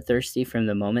so bloodthirsty from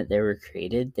the moment they were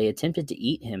created, they attempted to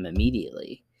eat him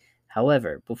immediately.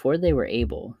 However, before they were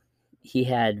able, he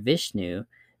had Vishnu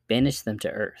banish them to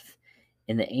earth.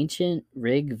 In the ancient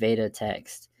Rig Veda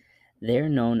text, they are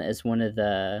known as one of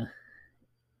the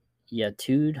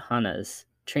Yatudhanas,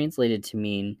 translated to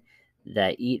mean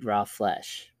that eat raw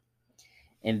flesh.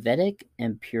 In Vedic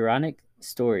and Puranic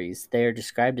stories, they are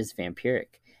described as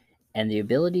vampiric, and the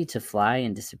ability to fly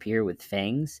and disappear with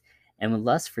fangs, and with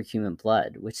lust for human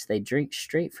blood, which they drink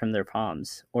straight from their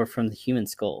palms, or from the human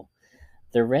skull.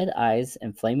 Their red eyes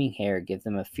and flaming hair give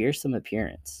them a fearsome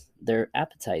appearance. Their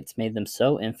appetites made them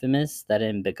so infamous that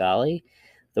in Bengali,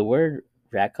 the word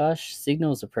Rakosh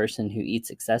signals a person who eats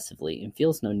excessively and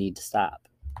feels no need to stop.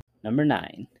 Number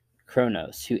 9.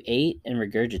 Kronos, who ate and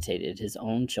regurgitated his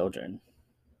own children.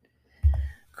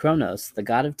 Kronos, the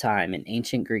god of time in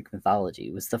ancient Greek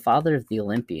mythology, was the father of the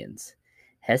Olympians,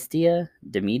 Hestia,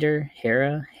 Demeter,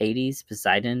 Hera, Hades,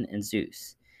 Poseidon, and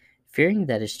Zeus. Fearing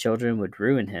that his children would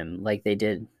ruin him like he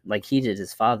did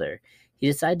his father, he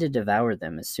decided to devour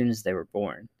them as soon as they were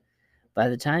born. By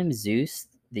the time Zeus,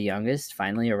 the youngest,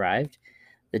 finally arrived,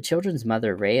 the children's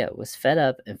mother, Rhea, was fed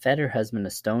up and fed her husband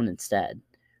a stone instead.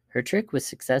 Her trick was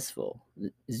successful.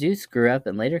 Zeus grew up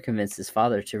and later convinced his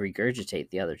father to regurgitate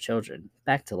the other children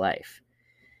back to life.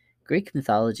 Greek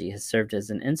mythology has served as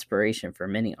an inspiration for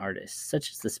many artists,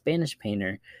 such as the Spanish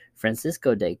painter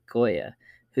Francisco de Goya,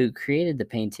 who created the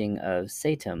painting of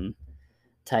Saturn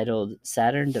titled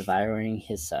Saturn Devouring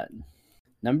His Son.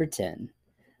 Number 10.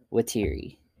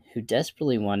 Watiri, who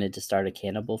desperately wanted to start a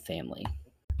cannibal family.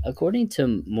 According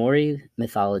to Mori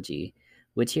mythology,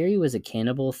 Watiri was a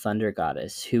cannibal thunder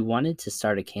goddess who wanted to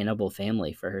start a cannibal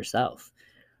family for herself.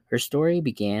 Her story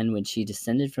began when she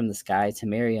descended from the sky to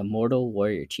marry a mortal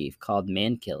warrior chief called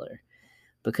Mankiller,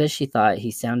 because she thought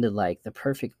he sounded like the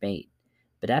perfect mate.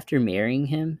 But after marrying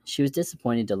him, she was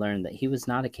disappointed to learn that he was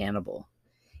not a cannibal.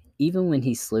 Even when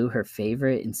he slew her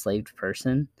favorite enslaved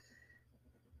person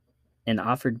and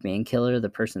offered Mankiller the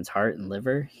person's heart and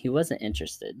liver, he wasn't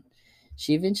interested.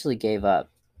 She eventually gave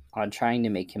up on trying to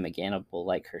make him a cannibal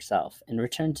like herself and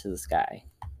returned to the sky.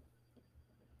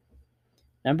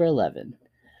 Number 11.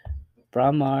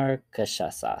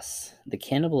 Brahmarakshasas, the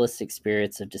cannibalistic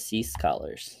spirits of deceased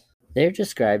scholars. They are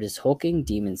described as hulking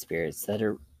demon spirits that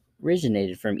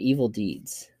originated from evil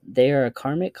deeds. They are a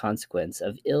karmic consequence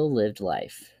of ill-lived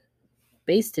life.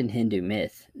 Based in Hindu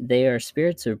myth, they are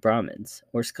spirits of Brahmins,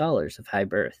 or scholars of high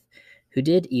birth, who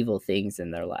did evil things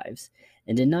in their lives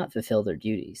and did not fulfill their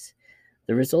duties.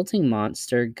 The resulting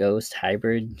monster, ghost,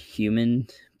 hybrid, human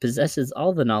possesses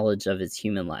all the knowledge of its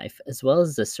human life, as well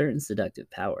as a certain seductive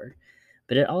power,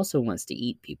 but it also wants to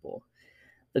eat people.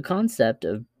 The concept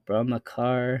of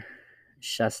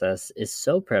Brahmarakshasas is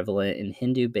so prevalent in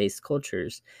Hindu-based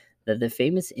cultures that the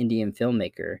famous Indian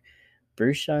filmmaker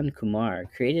Bhushan Kumar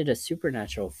created a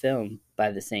supernatural film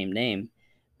by the same name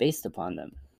based upon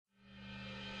them.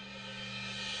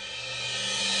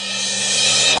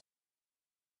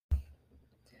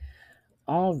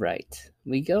 All right,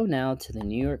 we go now to the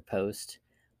New York Post,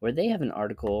 where they have an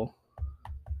article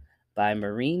by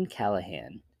Maureen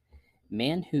Callahan,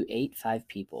 Man Who Ate 5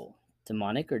 People,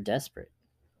 Demonic or Desperate?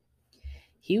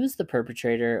 He was the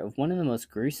perpetrator of one of the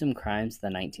most gruesome crimes of the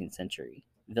 19th century,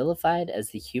 vilified as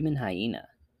the human hyena.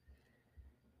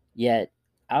 Yet,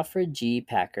 Alfred G.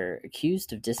 Packer,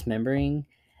 accused of dismembering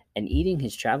and eating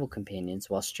his travel companions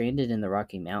while stranded in the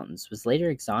Rocky Mountains, was later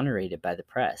exonerated by the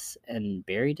press and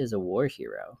buried as a war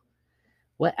hero.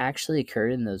 What actually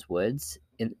occurred in those woods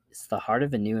is the heart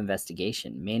of a new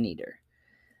investigation, Maneater,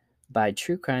 by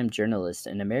true crime journalist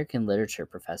and American literature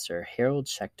professor Harold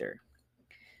Schechter.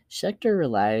 Schechter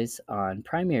relies on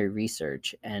primary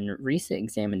research and recent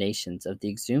examinations of the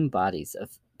exhumed bodies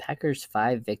of Packer's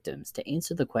 5 victims to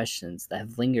answer the questions that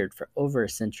have lingered for over a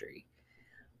century.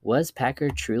 Was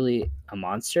Packer truly a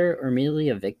monster or merely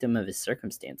a victim of his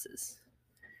circumstances?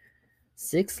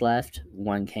 6 left,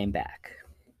 1 came back.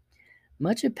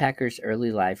 Much of Packer's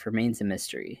early life remains a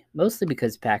mystery, mostly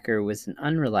because Packer was an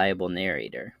unreliable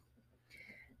narrator.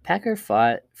 Packer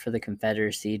fought for the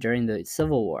Confederacy during the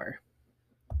Civil War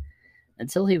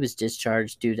until he was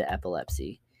discharged due to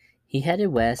epilepsy. He headed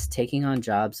west, taking on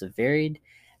jobs of varied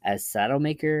as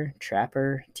saddlemaker,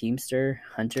 trapper, teamster,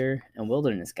 hunter, and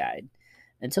wilderness guide,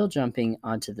 until jumping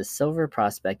onto the silver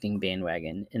prospecting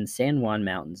bandwagon in San Juan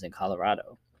Mountains in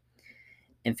Colorado.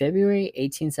 In February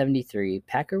 1873,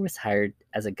 Packer was hired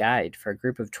as a guide for a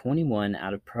group of 21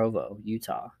 out of Provo,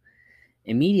 Utah.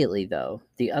 Immediately, though,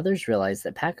 the others realized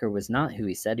that Packer was not who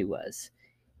he said he was.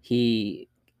 He,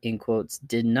 in quotes,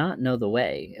 did not know the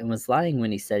way and was lying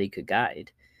when he said he could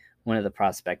guide, one of the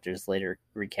prospectors later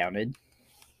recounted.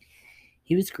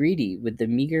 He was greedy with the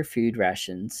meager food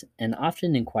rations and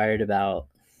often inquired about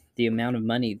the amount of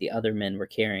money the other men were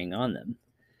carrying on them.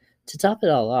 To top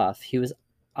it all off, he was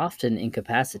often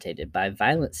incapacitated by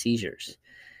violent seizures.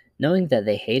 Knowing that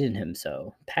they hated him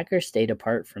so, Packer stayed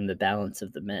apart from the balance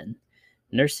of the men,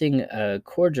 nursing a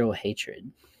cordial hatred.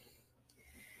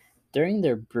 During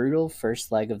their brutal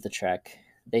first leg of the trek,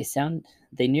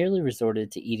 they nearly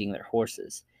resorted to eating their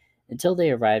horses, until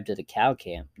they arrived at a cow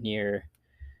camp near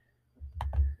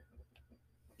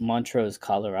Montrose,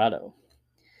 Colorado.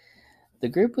 The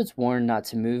group was warned not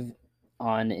to move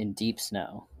on in deep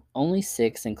snow. Only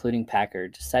 6, including Packer,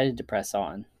 decided to press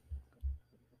on.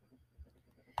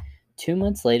 2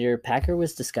 months later, Packer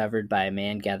was discovered by a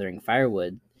man gathering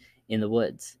firewood in the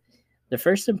woods. The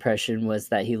first impression was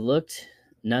that he looked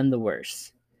none the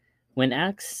worse. When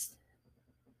asked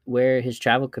where his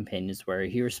travel companions were,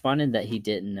 he responded that he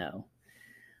didn't know.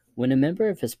 When a member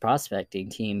of his prospecting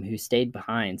team who stayed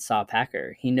behind saw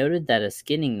Packer, he noted that a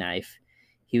skinning knife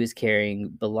he was carrying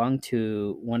belonged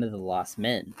to one of the lost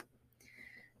men.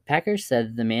 Packer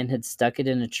said the man had stuck it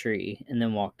in a tree and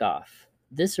then walked off.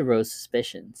 This arose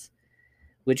suspicions,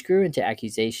 which grew into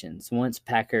accusations once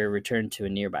Packer returned to a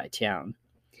nearby town.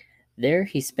 There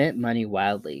he spent money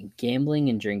wildly, gambling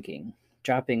and drinking,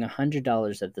 dropping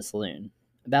 $100 at the saloon,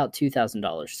 about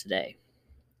 $2,000 today.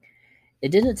 It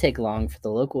didn't take long for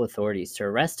the local authorities to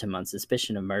arrest him on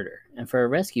suspicion of murder, and for a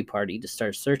rescue party to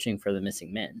start searching for the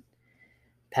missing men.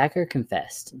 Packer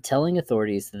confessed, telling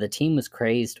authorities that the team was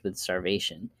crazed with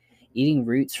starvation, eating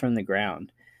roots from the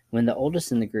ground. When the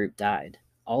oldest in the group died,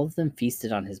 all of them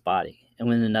feasted on his body, and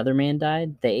when another man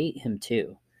died, they ate him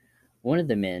too. One of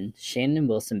the men, Shannon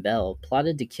Wilson Bell,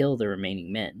 plotted to kill the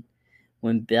remaining men.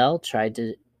 When Bell tried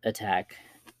to attack,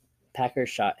 Packer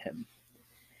shot him.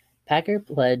 Packer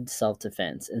pled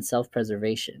self-defense and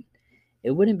self-preservation.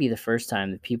 It wouldn't be the first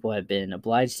time that people had been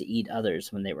obliged to eat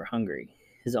others when they were hungry.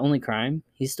 His only crime?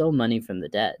 He stole money from the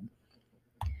dead.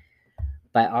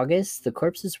 By August, the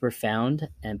corpses were found,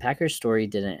 and Packer's story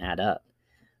didn't add up.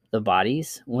 The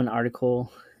bodies, one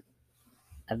article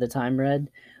at the time read,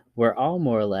 were all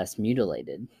more or less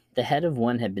mutilated. The head of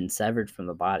one had been severed from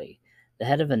the body. The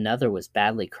head of another was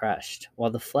badly crushed, while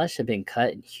the flesh had been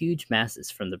cut in huge masses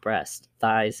from the breast,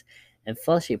 thighs, and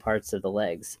fleshy parts of the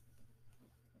legs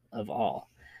of all.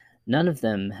 None of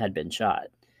them had been shot.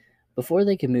 Before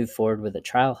they could move forward with a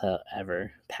trial,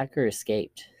 however, Packer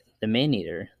escaped. The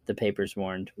man-eater, the papers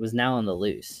warned, was now on the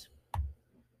loose.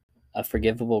 A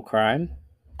forgivable crime?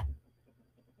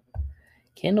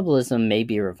 Cannibalism may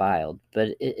be reviled, but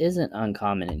it isn't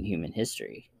uncommon in human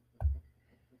history.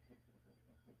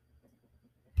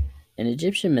 In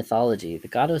Egyptian mythology, the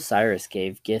god Osiris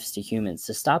gave gifts to humans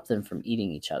to stop them from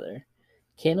eating each other.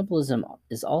 Cannibalism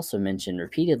is also mentioned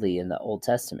repeatedly in the Old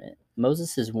Testament.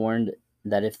 Moses is warned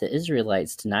that if the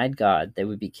Israelites denied God, they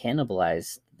would be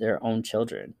cannibalized their own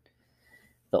children,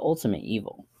 the ultimate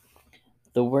evil.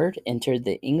 The word entered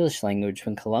the English language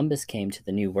when Columbus came to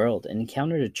the New World and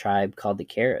encountered a tribe called the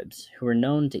Caribs, who were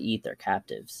known to eat their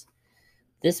captives.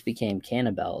 This became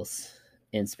cannibals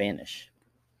in Spanish.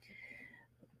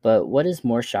 But what is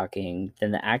more shocking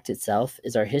than the act itself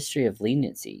is our history of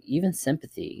leniency, even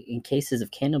sympathy, in cases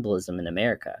of cannibalism in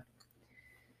America.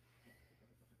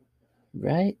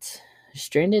 Right?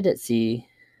 Stranded at sea,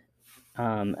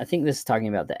 I think this is talking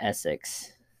about the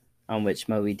Essex, on which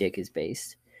Moby Dick is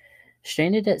based.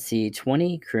 Stranded at sea,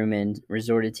 20 crewmen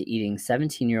resorted to eating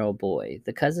 17-year-old boy,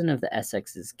 the cousin of the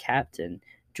Essex's captain,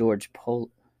 George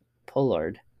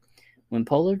Pollard. When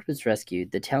Pollard was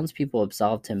rescued, the townspeople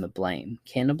absolved him of blame,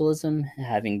 cannibalism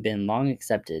having been long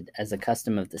accepted as a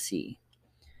custom of the sea.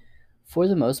 For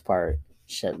the most part,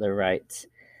 Shetler writes,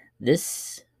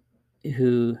 those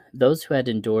who had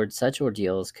endured such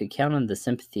ordeals could count on the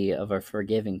sympathy of a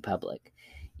forgiving public.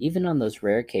 Even on those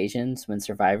rare occasions when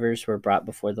survivors were brought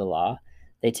before the law,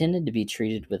 they tended to be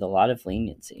treated with a lot of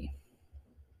leniency.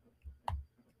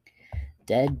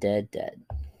 Dead, dead, dead.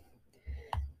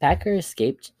 Packer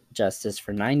escaped justice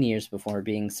for 9 years before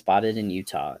being spotted in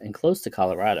Utah and close to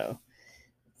Colorado.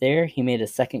 There, he made a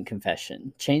second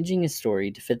confession, changing his story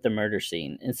to fit the murder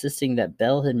scene, insisting that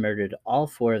Bell had murdered all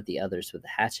 4 of the others with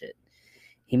a hatchet.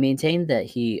 He maintained that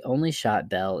he only shot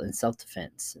Bell in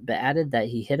self-defense, but added that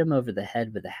he hit him over the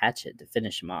head with a hatchet to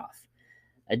finish him off,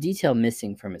 a detail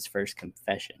missing from his first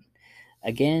confession.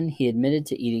 Again, he admitted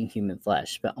to eating human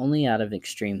flesh, but only out of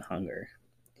extreme hunger.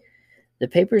 The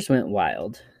papers went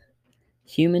wild.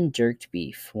 Human jerked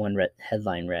beef, one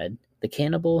headline read. The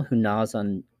cannibal who gnaws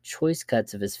on choice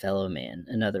cuts of his fellow man,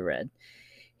 another read.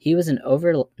 He was an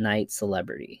overnight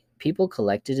celebrity. People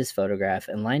collected his photograph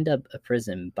and lined up a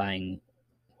prison buying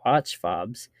watch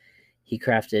fobs he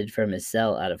crafted from his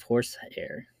cell out of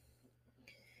horsehair.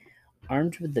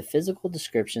 Armed with the physical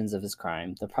descriptions of his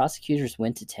crime, the prosecutors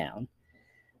went to town.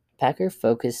 Packer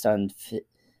focused on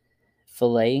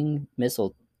filleting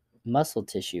muscle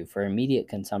tissue for immediate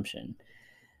consumption,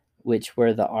 which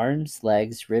were the arms,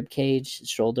 legs, rib cage,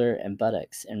 shoulder, and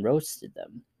buttocks, and roasted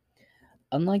them.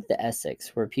 Unlike the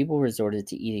Essex, where people resorted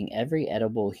to eating every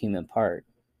edible human part,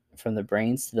 from the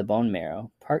brains to the bone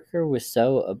marrow, Packer was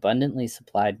so abundantly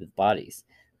supplied with bodies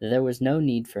that there was no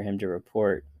need for him to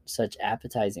report such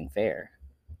appetizing fare.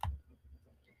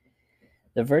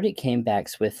 The verdict came back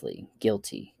swiftly,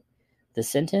 guilty. The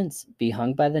sentence, be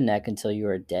hung by the neck until you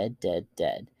are dead, dead,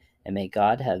 dead, and may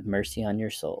God have mercy on your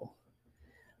soul.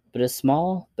 But a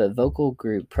small but vocal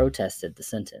group protested the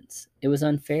sentence. It was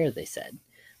unfair, they said,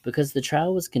 because the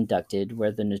trial was conducted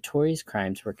where the notorious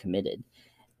crimes were committed,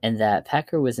 and that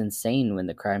Packer was insane when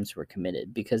the crimes were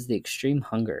committed because of the extreme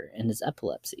hunger and his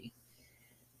epilepsy.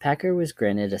 Packer was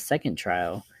granted a second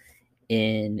trial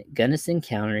in Gunnison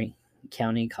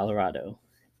County, Colorado,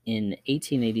 in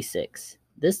 1886.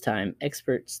 This time,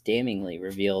 experts damningly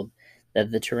revealed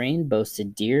that the terrain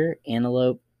boasted deer,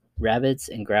 antelope, rabbits,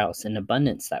 and grouse in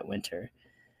abundance that winter.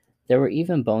 There were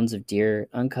even bones of deer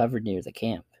uncovered near the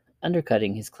camp,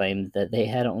 undercutting his claim that they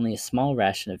had only a small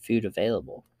ration of food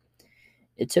available.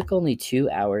 It took only 2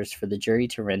 hours for the jury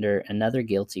to render another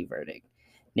guilty verdict,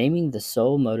 naming the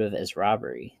sole motive as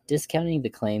robbery, discounting the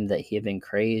claim that he had been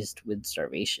crazed with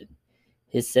starvation.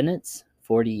 His sentence,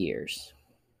 40 years.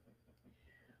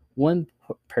 One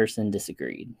person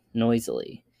disagreed,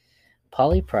 noisily.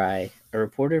 Polly Pry, a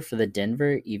reporter for the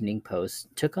Denver Evening Post,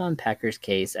 took on Packer's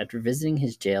case after visiting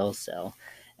his jail cell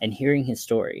and hearing his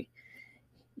story.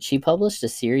 She published a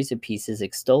series of pieces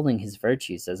extolling his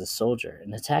virtues as a soldier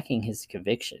and attacking his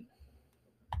conviction.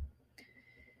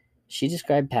 She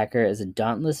described Packer as a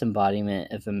dauntless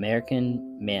embodiment of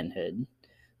American manhood,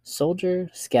 soldier,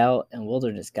 scout, and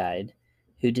wilderness guide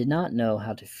who did not know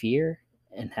how to fear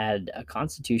and had a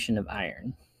constitution of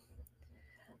iron.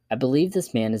 I believe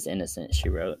this man is innocent, she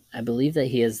wrote. I believe that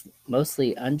he is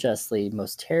mostly unjustly,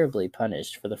 most terribly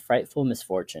punished for the frightful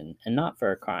misfortune, and not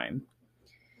for a crime.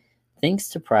 Thanks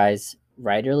to Pry's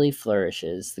writerly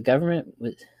flourishes, the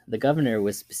governor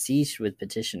was besieged with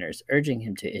petitioners urging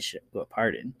him to issue a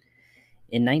pardon.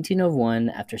 In 1901,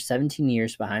 after 17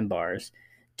 years behind bars,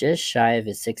 just shy of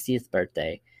his 60th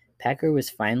birthday, Packer was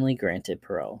finally granted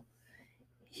parole.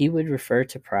 He would refer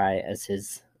to Pry as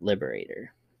his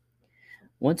liberator.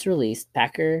 Once released,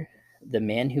 Packer, the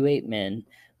man who ate men,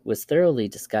 was thoroughly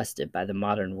disgusted by the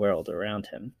modern world around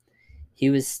him. He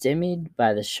was stymied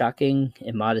by the shocking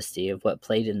immodesty of what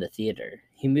played in the theater.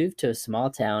 He moved to a small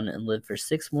town and lived for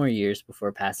 6 more years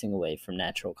before passing away from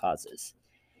natural causes.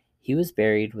 He was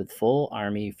buried with full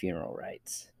army funeral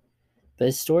rites. But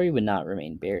his story would not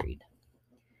remain buried.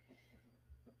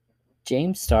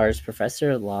 James Starrs, professor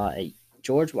of law at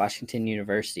George Washington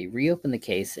University, reopened the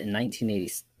case in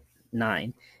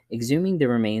 1989, exhuming the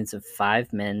remains of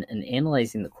 5 men and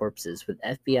analyzing the corpses with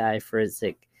FBI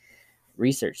forensic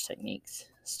research techniques.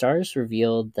 Starrs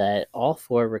revealed that all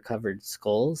 4 recovered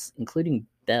skulls, including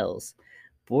Bell's,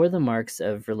 bore the marks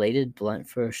of related blunt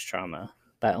force trauma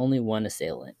by only one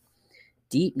assailant.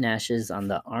 Deep gashes on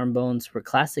the arm bones were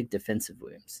classic defensive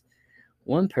wounds.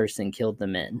 One person killed the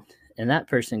men, and that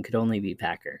person could only be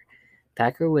Packer.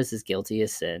 Packer was as guilty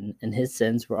as sin, and his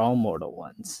sins were all mortal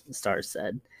ones, Starrs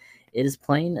said. It is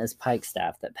plain as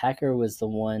pikestaff that Packer was the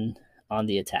one on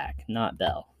the attack, not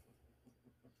Bell.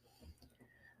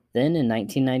 Then in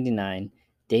 1999,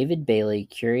 David Bailey,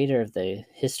 curator of the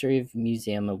History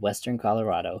Museum of Western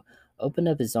Colorado, opened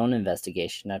up his own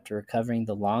investigation after recovering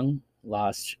the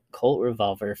long-lost Colt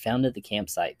revolver found at the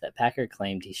campsite that Packer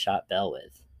claimed he shot Bell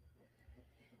with.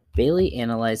 Bailey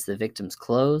analyzed the victim's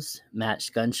clothes,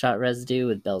 matched gunshot residue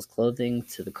with Bell's clothing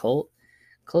to the Colt.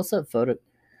 Close-up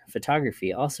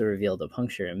photography also revealed a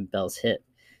puncture in Bell's hip,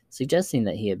 suggesting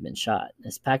that he had been shot,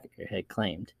 as Packer had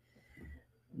claimed.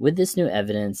 With this new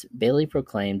evidence, Bailey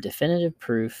proclaimed definitive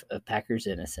proof of Packer's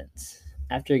innocence.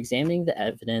 After examining the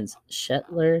evidence,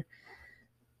 Shetler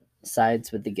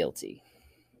sides with the guilty.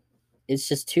 It's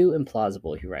just too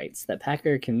implausible, he writes, that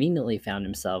Packer conveniently found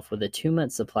himself with a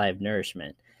 2-month supply of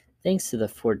nourishment, thanks to the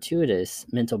fortuitous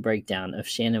mental breakdown of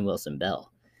Shannon Wilson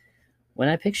Bell. When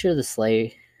I picture the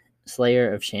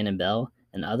slayer of Shannon Bell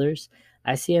and others,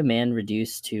 I see a man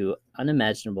reduced to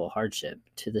unimaginable hardship,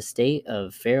 to the state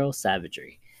of feral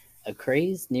savagery, a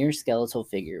crazed, near-skeletal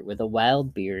figure with a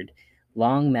wild beard,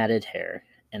 long matted hair,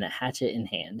 and a hatchet in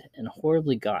hand, and a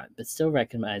horribly gaunt but still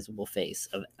recognizable face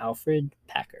of Alfred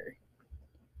Packer.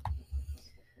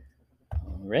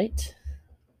 All right.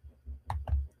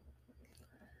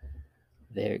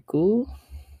 Very cool.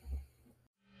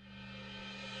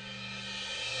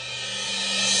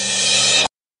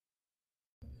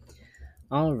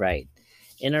 All right.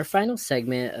 In our final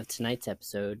segment of tonight's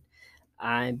episode,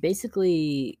 I'm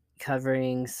basically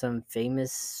covering some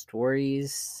famous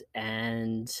stories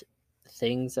and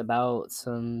things about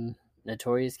some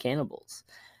notorious cannibals.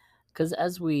 Because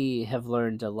as we have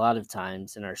learned a lot of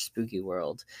times in our spooky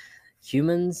world,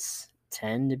 humans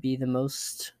tend to be the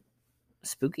most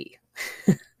spooky,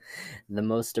 the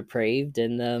most depraved,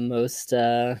 and the most,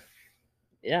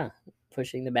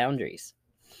 pushing the boundaries.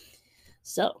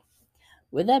 So,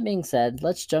 with that being said,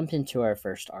 let's jump into our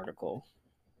first article.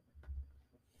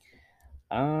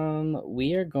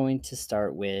 We are going to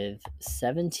start with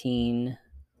 17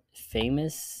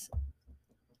 famous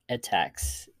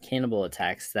attacks, cannibal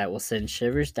attacks, that will send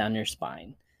shivers down your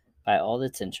spine by All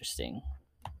That's Interesting.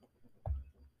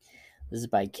 This is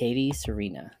by Katie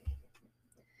Serena.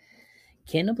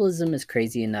 Cannibalism is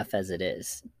crazy enough as it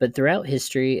is, but throughout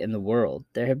history and the world,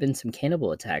 there have been some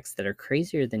cannibal attacks that are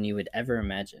crazier than you would ever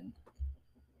imagine.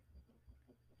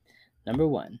 Number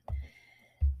 1,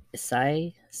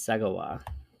 Issei Sagawa.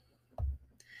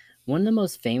 One of the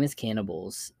most famous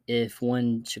cannibals, if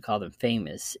one should call them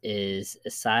famous, is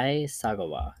Issei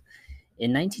Sagawa.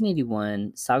 In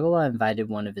 1981, Sagawa invited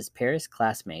one of his Paris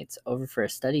classmates over for a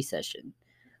study session.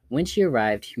 When she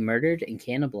arrived, he murdered and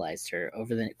cannibalized her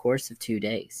over the course of 2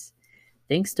 days.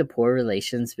 Thanks to poor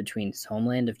relations between his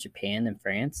homeland of Japan and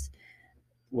France,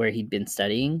 where he'd been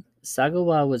studying,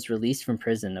 Sagawa was released from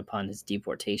prison upon his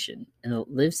deportation and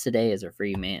lives today as a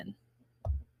free man.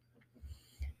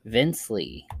 Vince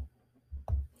Lee.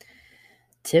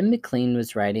 Tim McLean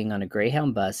was riding on a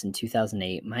Greyhound bus in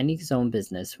 2008, minding his own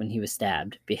business when he was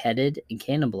stabbed, beheaded, and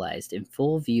cannibalized in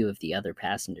full view of the other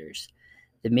passengers.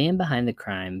 The man behind the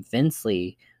crime, Vince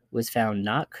Lee, was found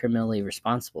not criminally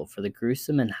responsible for the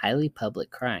gruesome and highly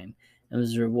public crime and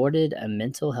was remanded to a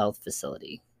mental health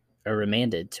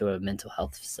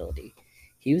facility.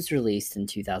 He was released in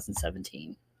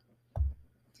 2017.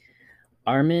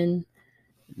 Armin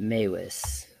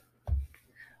Mawis.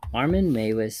 Armin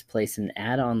Mawis placed an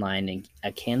ad online in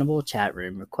a cannibal chat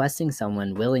room requesting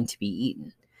someone willing to be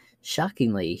eaten.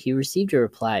 Shockingly, he received a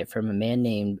reply from a man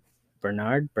named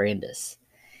Bernard Brandis.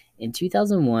 In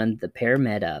 2001, the pair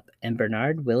met up, and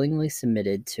Bernard willingly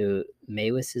submitted to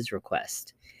Mawis's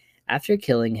request. After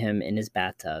killing him in his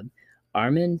bathtub,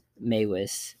 Armin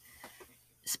Mawis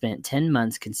spent 10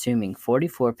 months consuming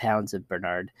 44 pounds of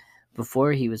Bernard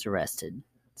before he was arrested.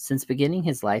 Since beginning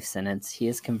his life sentence, he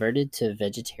has converted to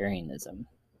vegetarianism.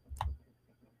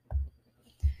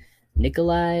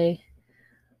 Nikolai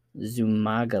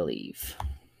Zumagalev.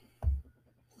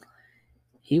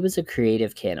 He was a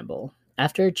creative cannibal.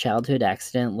 After a childhood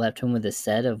accident left him with a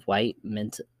set of white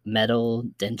metal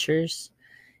dentures,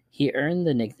 he earned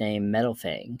the nickname Metal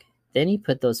Fang. Then he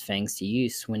put those fangs to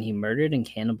use when he murdered and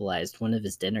cannibalized one of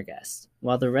his dinner guests,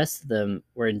 while the rest of them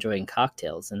were enjoying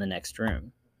cocktails in the next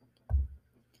room.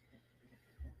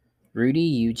 Rudy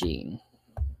Eugene.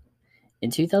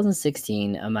 In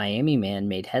 2016, a Miami man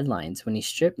made headlines when he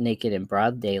stripped naked in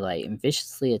broad daylight and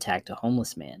viciously attacked a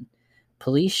homeless man.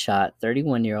 Police shot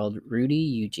 31-year-old Rudy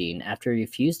Eugene after he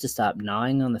refused to stop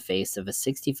gnawing on the face of a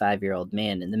 65-year-old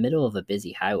man in the middle of a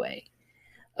busy highway.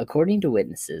 According to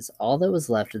witnesses, all that was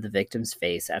left of the victim's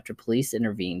face after police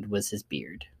intervened was his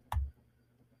beard.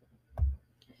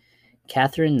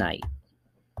 Catherine Knight.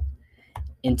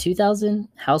 In 2000,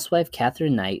 housewife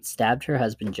Catherine Knight stabbed her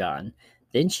husband John.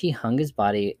 Then she hung his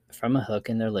body from a hook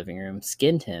in their living room,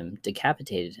 skinned him,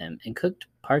 decapitated him, and cooked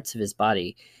parts of his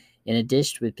body in a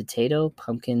dish with potato,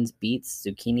 pumpkins, beets,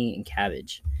 zucchini, and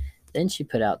cabbage. Then she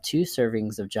put out 2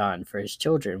 servings of John for his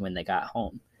children when they got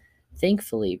home.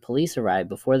 Thankfully, police arrived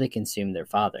before they consumed their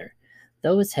father,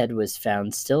 though his head was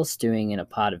found still stewing in a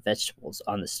pot of vegetables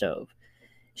on the stove.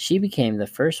 She became the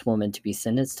first woman to be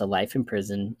sentenced to life in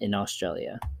prison in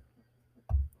Australia.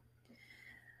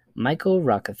 Michael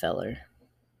Rockefeller.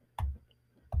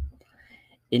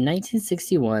 In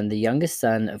 1961, the youngest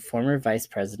son of former Vice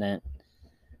President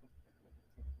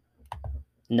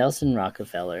Nelson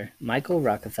Rockefeller, Michael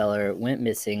Rockefeller, went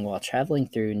missing while traveling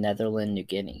through Netherlands, New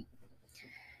Guinea.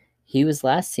 He was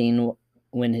last seen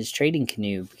when his trading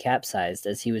canoe capsized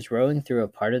as he was rowing through a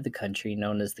part of the country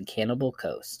known as the Cannibal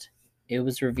Coast. It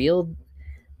was revealed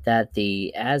that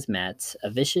the Asmats, a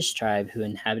vicious tribe who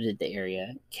inhabited the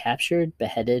area, captured,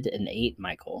 beheaded, and ate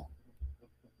Michael.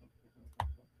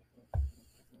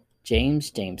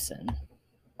 James Jameson.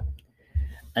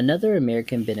 Another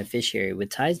American beneficiary with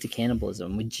ties to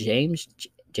cannibalism was James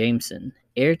Jameson,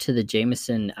 heir to the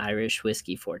Jameson Irish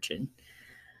whiskey fortune.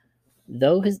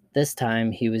 Though this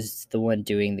time he was the one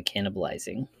doing the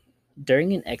cannibalizing.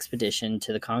 During an expedition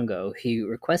to the Congo, he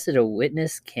requested to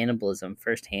witness cannibalism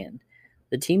firsthand.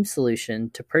 The team's solution,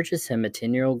 to purchase him a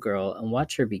 10-year-old girl and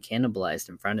watch her be cannibalized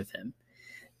in front of him.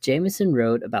 Jameson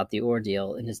wrote about the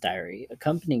ordeal in his diary,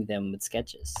 accompanying them with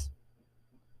sketches.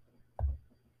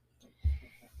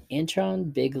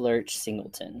 Antron Big Lurch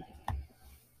Singleton.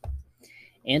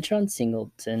 Antron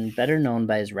Singleton, better known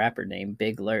by his rapper name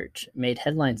Big Lurch, made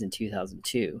headlines in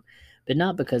 2002, but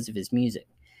not because of his music.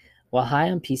 While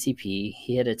high on PCP,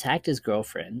 he had attacked his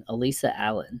girlfriend, Elisa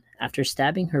Allen. After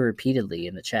stabbing her repeatedly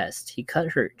in the chest, he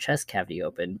cut her chest cavity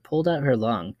open, pulled out her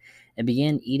lung, and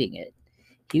began eating it.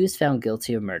 He was found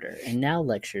guilty of murder and now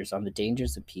lectures on the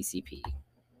dangers of PCP.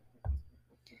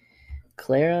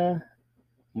 Clara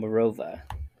Morova.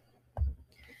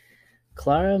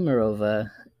 Clara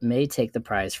Morova may take the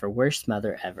prize for worst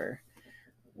mother ever.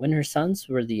 When her sons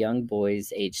were the young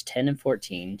boys aged 10 and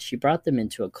 14, she brought them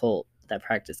into a cult that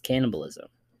practiced cannibalism.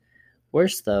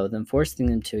 Worse, though, than forcing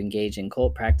them to engage in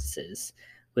cult practices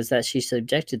was that she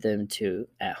subjected them to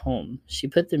at home. She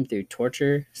put them through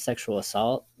torture, sexual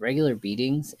assault, regular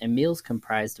beatings, and meals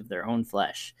comprised of their own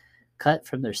flesh, cut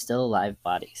from their still alive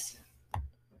bodies.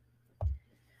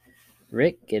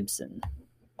 Rick Gibson.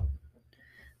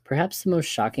 Perhaps the most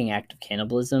shocking act of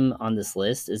cannibalism on this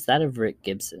list is that of Rick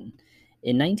Gibson.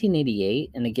 In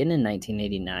 1988 and again in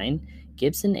 1989,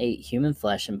 Gibson ate human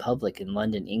flesh in public in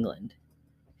London, England.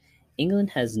 England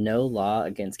has no law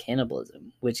against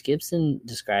cannibalism, which Gibson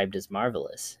described as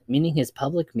marvelous, meaning his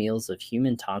public meals of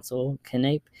human tonsil,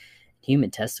 canape,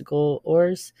 human testicle,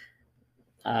 hors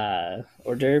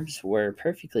d'oeuvres were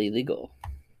perfectly legal.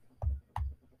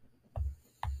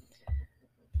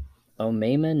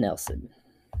 Omema Nelson.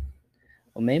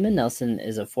 Omema Nelson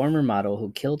is a former model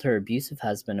who killed her abusive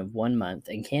husband of 1 month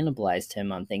and cannibalized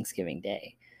him on Thanksgiving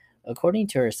Day. According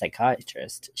to her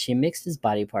psychiatrist, she mixed his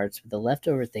body parts with the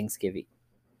leftover Thanksgiving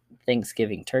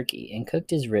turkey and cooked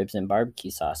his ribs in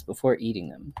barbecue sauce before eating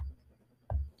them.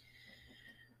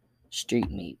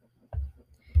 Street meat.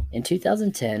 In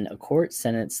 2010, a court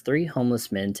sentenced 3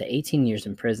 homeless men to 18 years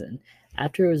in prison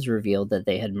after it was revealed that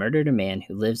they had murdered a man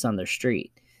who lives on their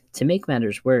street. To make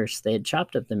matters worse, they had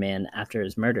chopped up the man after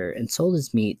his murder and sold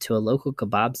his meat to a local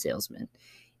kebab salesman.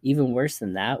 Even worse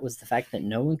than that was the fact that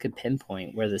no one could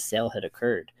pinpoint where the sale had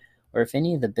occurred, or if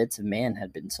any of the bits of man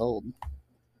had been sold.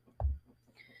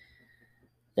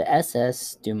 The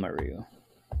SS Dumaru.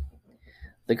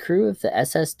 The crew of the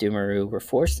SS Dumaru were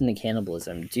forced into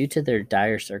cannibalism due to their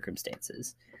dire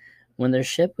circumstances. When their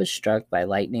ship was struck by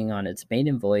lightning on its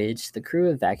maiden voyage, the crew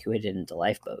evacuated into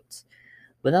lifeboats.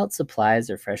 Without supplies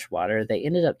or fresh water, they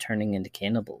ended up turning into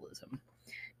cannibalism,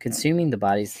 consuming the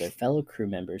bodies of their fellow crew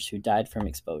members who died from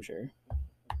exposure.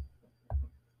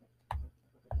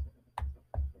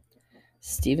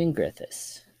 Stephen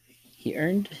Griffiths. He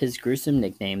earned his gruesome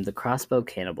nickname, the Crossbow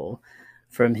Cannibal,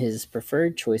 from his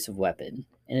preferred choice of weapon.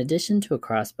 In addition to a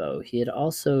crossbow, he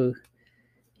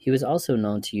was also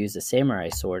known to use a samurai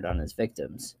sword on his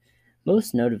victims.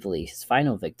 Most notably, his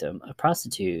final victim, a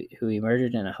prostitute who he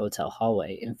murdered in a hotel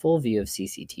hallway in full view of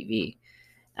CCTV.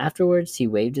 Afterwards, he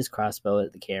waved his crossbow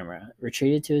at the camera,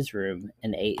 retreated to his room,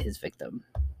 and ate his victim.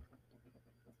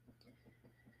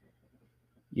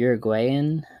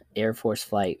 Uruguayan Air Force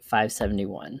Flight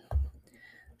 571.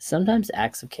 Sometimes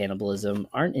acts of cannibalism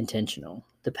aren't intentional.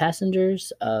 The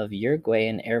passengers of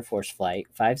Uruguayan Air Force Flight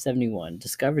 571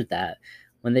 discovered that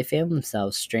when they found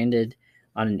themselves stranded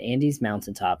on an Andes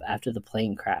mountaintop after the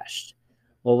plane crashed.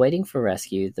 While waiting for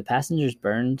rescue, the passengers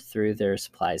burned through their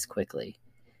supplies quickly.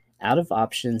 Out of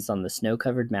options on the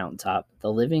snow-covered mountaintop,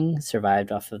 the living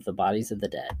survived off of the bodies of the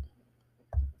dead.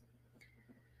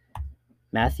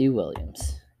 Matthew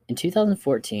Williams. In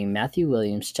 2014, Matthew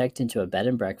Williams checked into a bed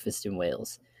and breakfast in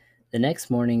Wales. The next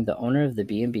morning, the owner of the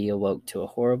B&B awoke to a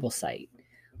horrible sight.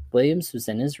 Williams was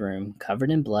in his room,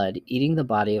 covered in blood, eating the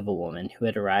body of a woman who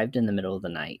had arrived in the middle of the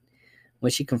night.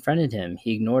 When she confronted him,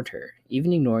 he ignored her,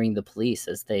 even ignoring the police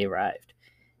as they arrived.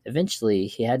 Eventually,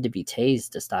 he had to be tased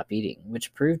to stop eating,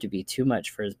 which proved to be too much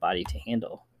for his body to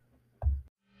handle.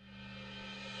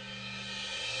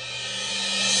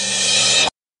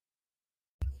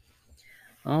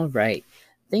 All right.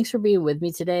 Thanks for being with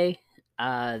me today.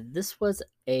 This was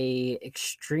a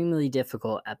extremely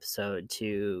difficult episode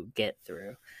to get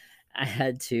through. I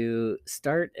had to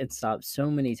start and stop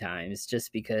so many times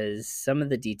just because some of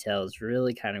the details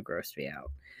really kind of grossed me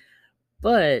out.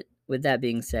 But with that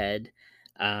being said,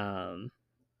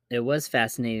 it was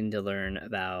fascinating to learn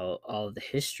about all of the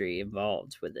history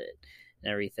involved with it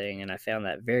and everything, and I found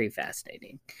that very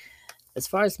fascinating. As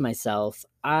far as myself,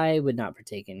 I would not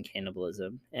partake in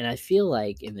cannibalism, and I feel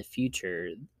like in the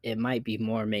future it might be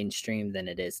more mainstream than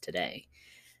it is today.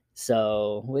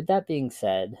 So with that being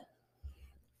said,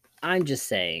 I'm just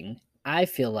saying, I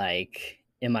feel like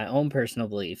in my own personal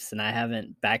beliefs, and I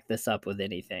haven't backed this up with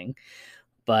anything,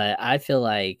 but I feel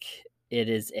like it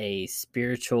is a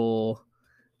spiritual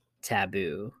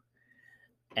taboo,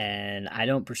 and I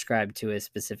don't prescribe to a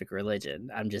specific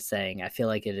religion. I'm just saying I feel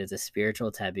like it is a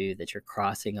spiritual taboo that you're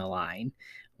crossing a line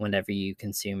whenever you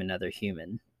consume another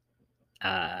human.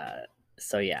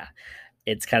 So yeah,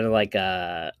 it's kind of like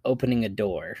opening a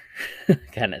door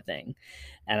kind of thing,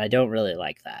 and I don't really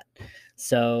like that.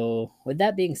 So with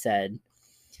that being said,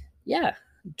 yeah,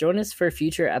 join us for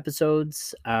future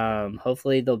episodes.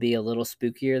 Hopefully they'll be a little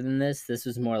spookier than this. This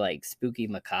was more like spooky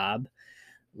macabre,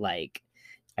 like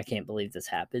I can't believe this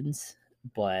happens.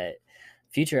 But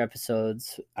future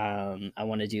episodes, I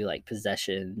want to do like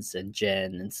possessions and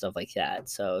Jen and stuff like that,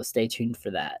 so stay tuned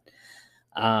for that.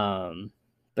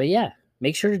 But yeah,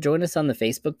 make sure to join us on the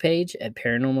Facebook page at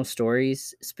Paranormal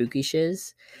Stories Spooky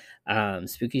Shiz.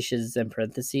 Spooky Shiz in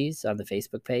parentheses on the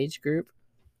Facebook page group.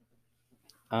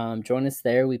 Join us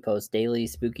there. We post daily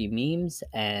spooky memes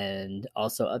and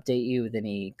also update you with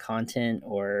any content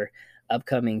or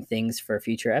upcoming things for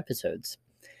future episodes.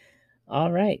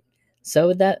 All right. So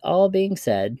with that all being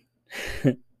said,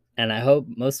 and I hope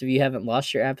most of you haven't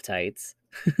lost your appetites,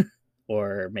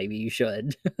 or maybe you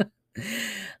should.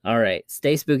 All right.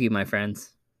 Stay spooky, my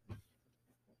friends.